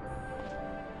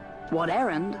 What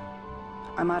errand?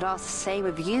 I might ask the same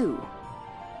of you.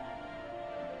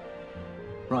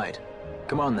 Right.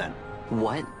 Come on then.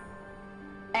 What?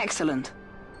 Excellent.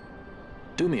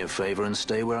 Do me a favor and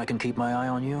stay where I can keep my eye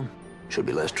on you. Should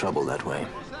be less trouble that way.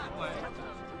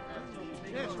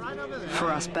 For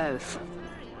us both.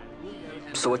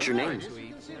 So what's your name?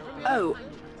 Oh,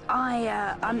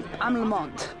 I'm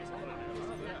Lamont.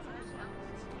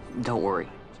 Don't worry.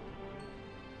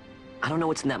 I don't know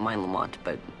what's in that mine, Lamont,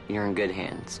 but you're in good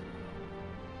hands.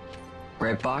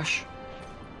 Right, Bosch?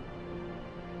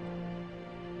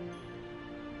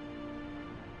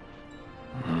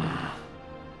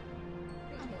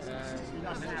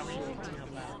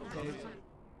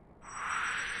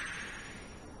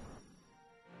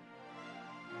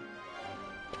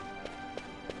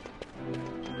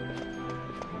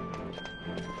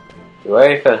 Do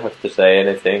I even have to say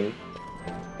anything?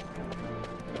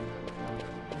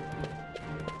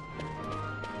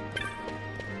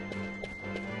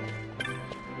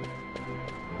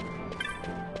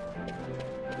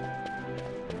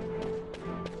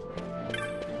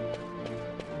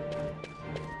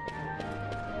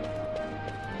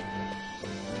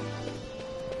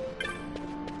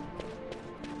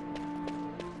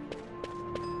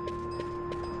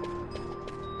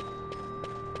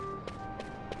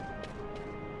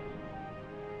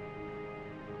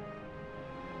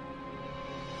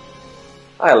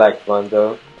 I like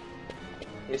Wando.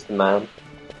 He's the man.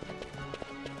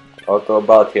 Although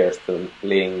about here's the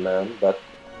leading man, but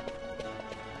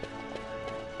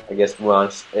I guess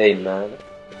once a man.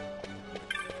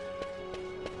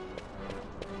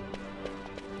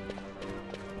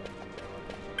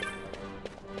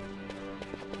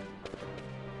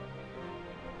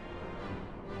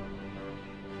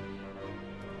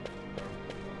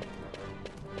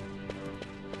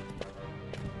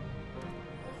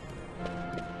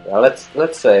 Yeah,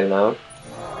 let's save now.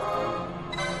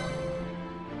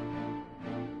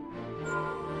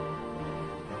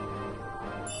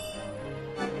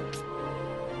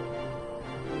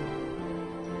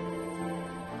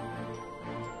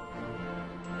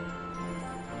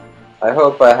 I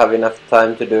hope I have enough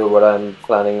time to do what I'm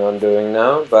planning on doing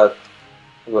now, but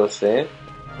we'll see.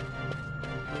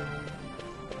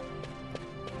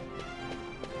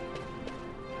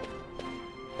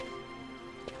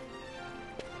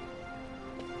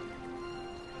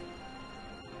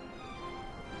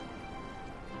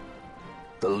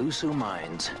 The Lusu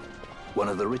Mines. One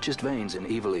of the richest veins in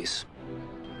Ivalice.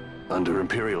 Under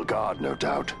Imperial Guard, no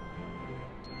doubt.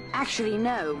 Actually,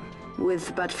 no.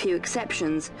 With but few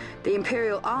exceptions, the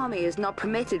Imperial Army is not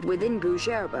permitted within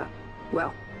Bujerba.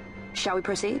 Well, shall we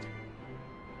proceed?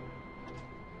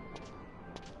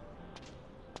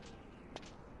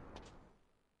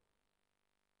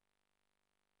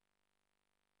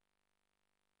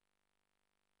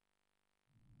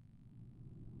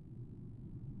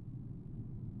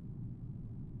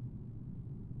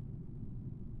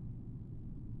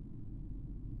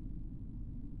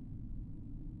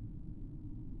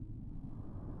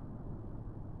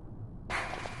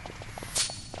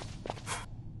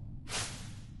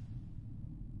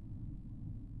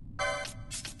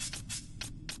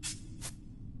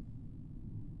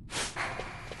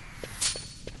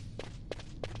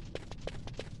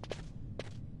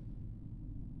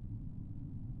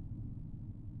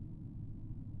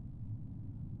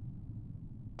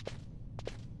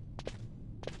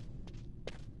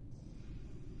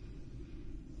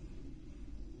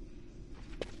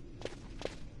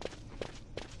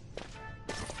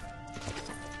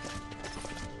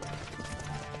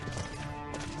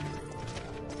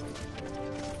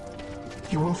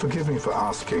 will forgive me for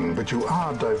asking, but you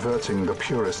are diverting the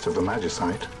purest of the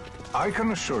magicite. I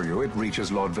can assure you it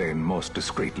reaches Lord Vane most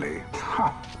discreetly.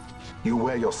 Ha! You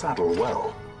wear your saddle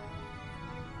well.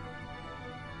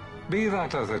 Be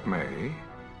that as it may,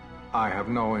 I have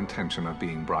no intention of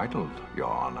being bridled, Your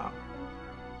Honor.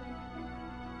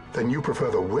 Then you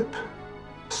prefer the whip?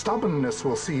 Stubbornness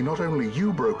will see not only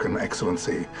you broken,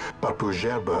 Excellency, but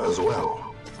Bugerba as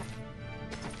well.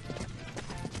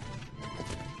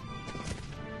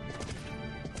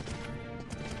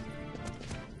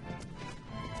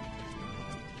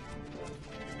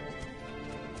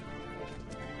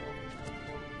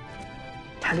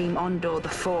 Halim Ondor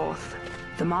IV,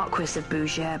 the Marquis of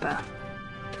Bugerba.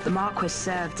 The Marquis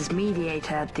served as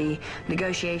mediator at the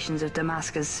negotiations of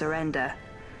Damascus' surrender.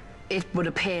 It would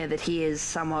appear that he is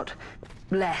somewhat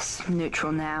less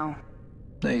neutral now.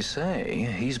 They say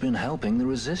he's been helping the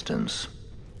resistance.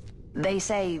 They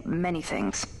say many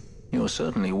things. You're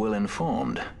certainly well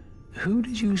informed. Who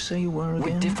did you say you were again?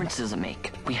 What difference does it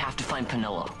make? We have to find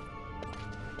Penelo.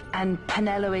 And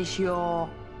Penelo is your...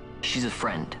 She's a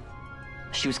friend.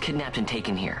 She was kidnapped and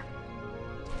taken here.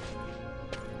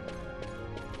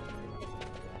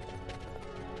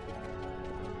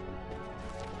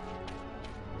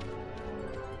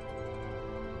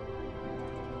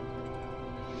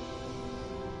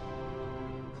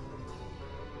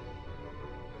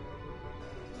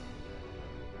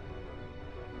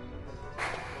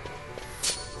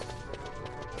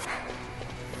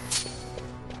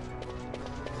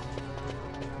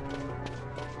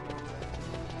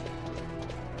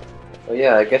 So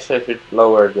yeah, I guess I should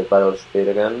lower the battle speed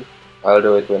again. I'll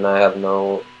do it when I have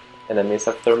no enemies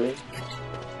after me.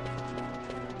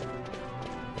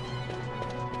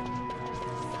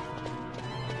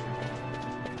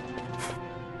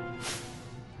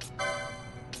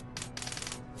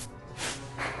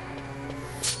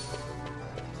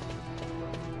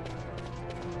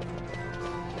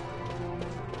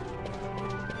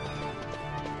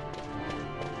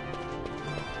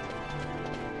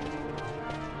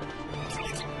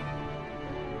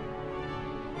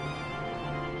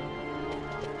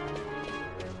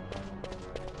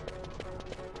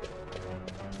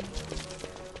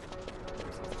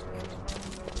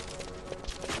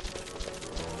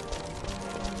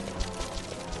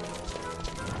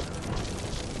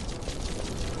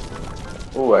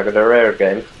 Ooh, I got a rare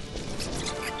game.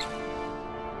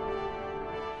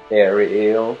 Airy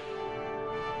Eel.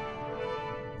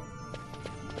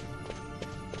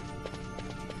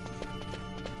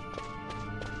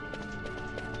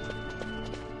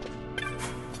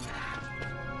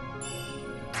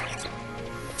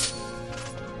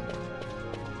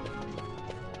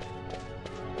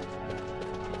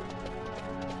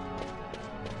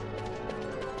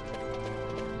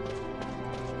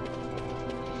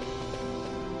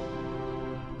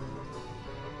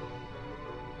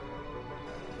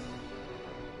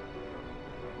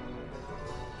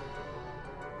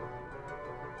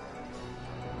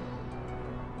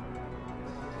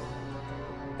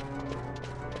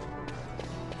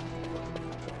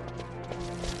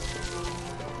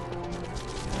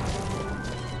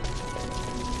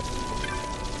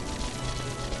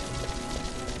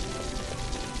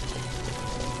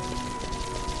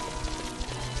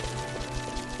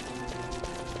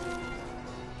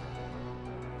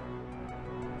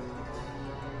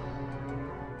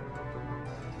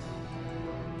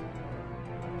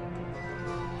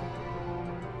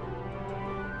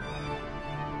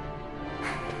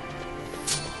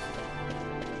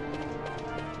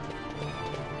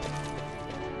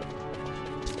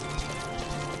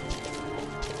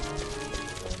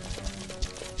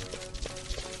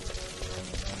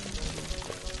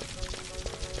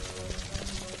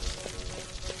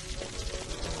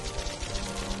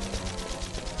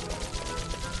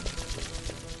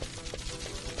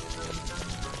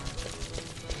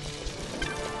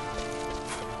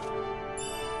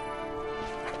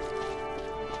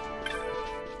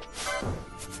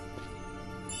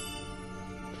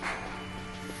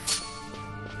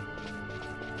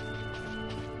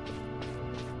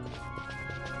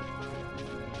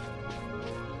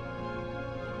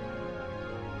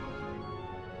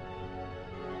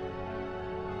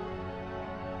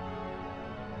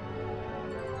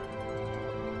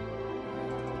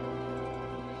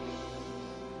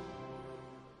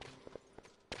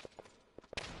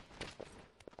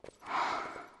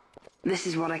 This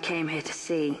is what I came here to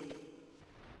see.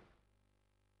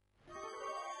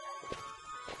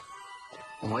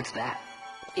 What's that?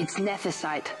 It's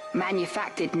nethicite.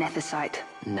 Manufactured nethicite.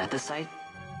 Nethicite?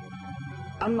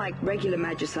 Unlike regular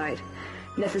magicite,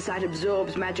 nethicite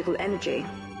absorbs magical energy.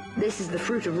 This is the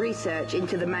fruit of research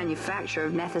into the manufacture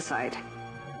of nethicite.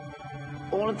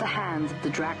 All at the hands of the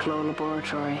Draclaw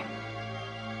Laboratory.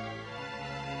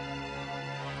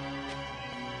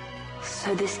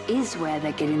 So this is where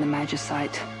they're getting the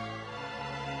magicite.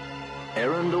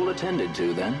 Errand all attended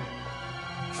to, then?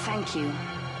 Thank you.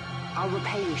 I'll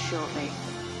repay you shortly.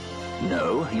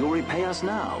 No, you'll repay us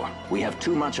now. We have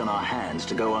too much on our hands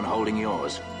to go on holding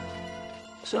yours.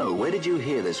 So, where did you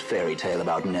hear this fairy tale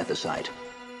about nethicite?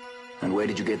 And where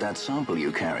did you get that sample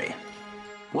you carry?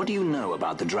 What do you know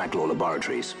about the Draclaw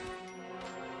Laboratories?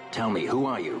 Tell me, who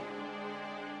are you?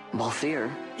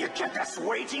 Balthier. You kept us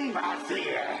waiting,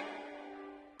 Balthier.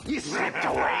 You slipped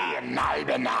away in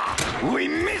Albina. We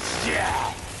missed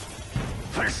you.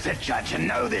 First the judge and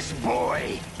now this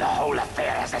boy. The whole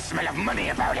affair has a smell of money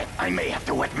about it. I may have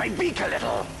to wet my beak a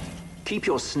little. Keep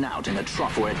your snout in the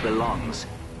trough where it belongs.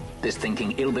 This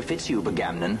thinking ill befits you,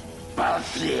 Begamnon.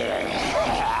 Balthier.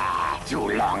 Too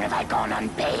long have I gone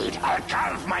unpaid. I'll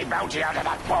carve my bounty out of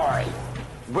that boy.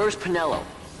 Where's Penelo?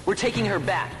 We're taking her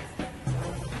back.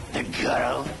 The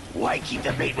girl? Why keep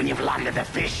the bait when you've landed the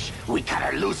fish? We cut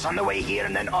her loose on the way here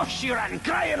and then off she ran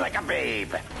crying like a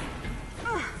babe.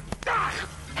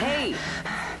 Hey!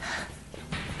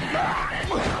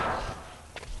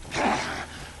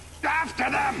 After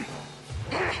them!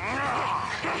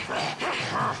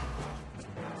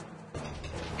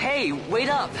 Hey, wait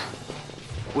up!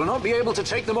 We'll not be able to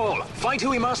take them all. Fight who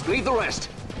we must, leave the rest.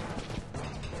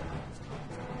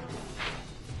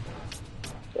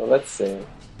 So let's see.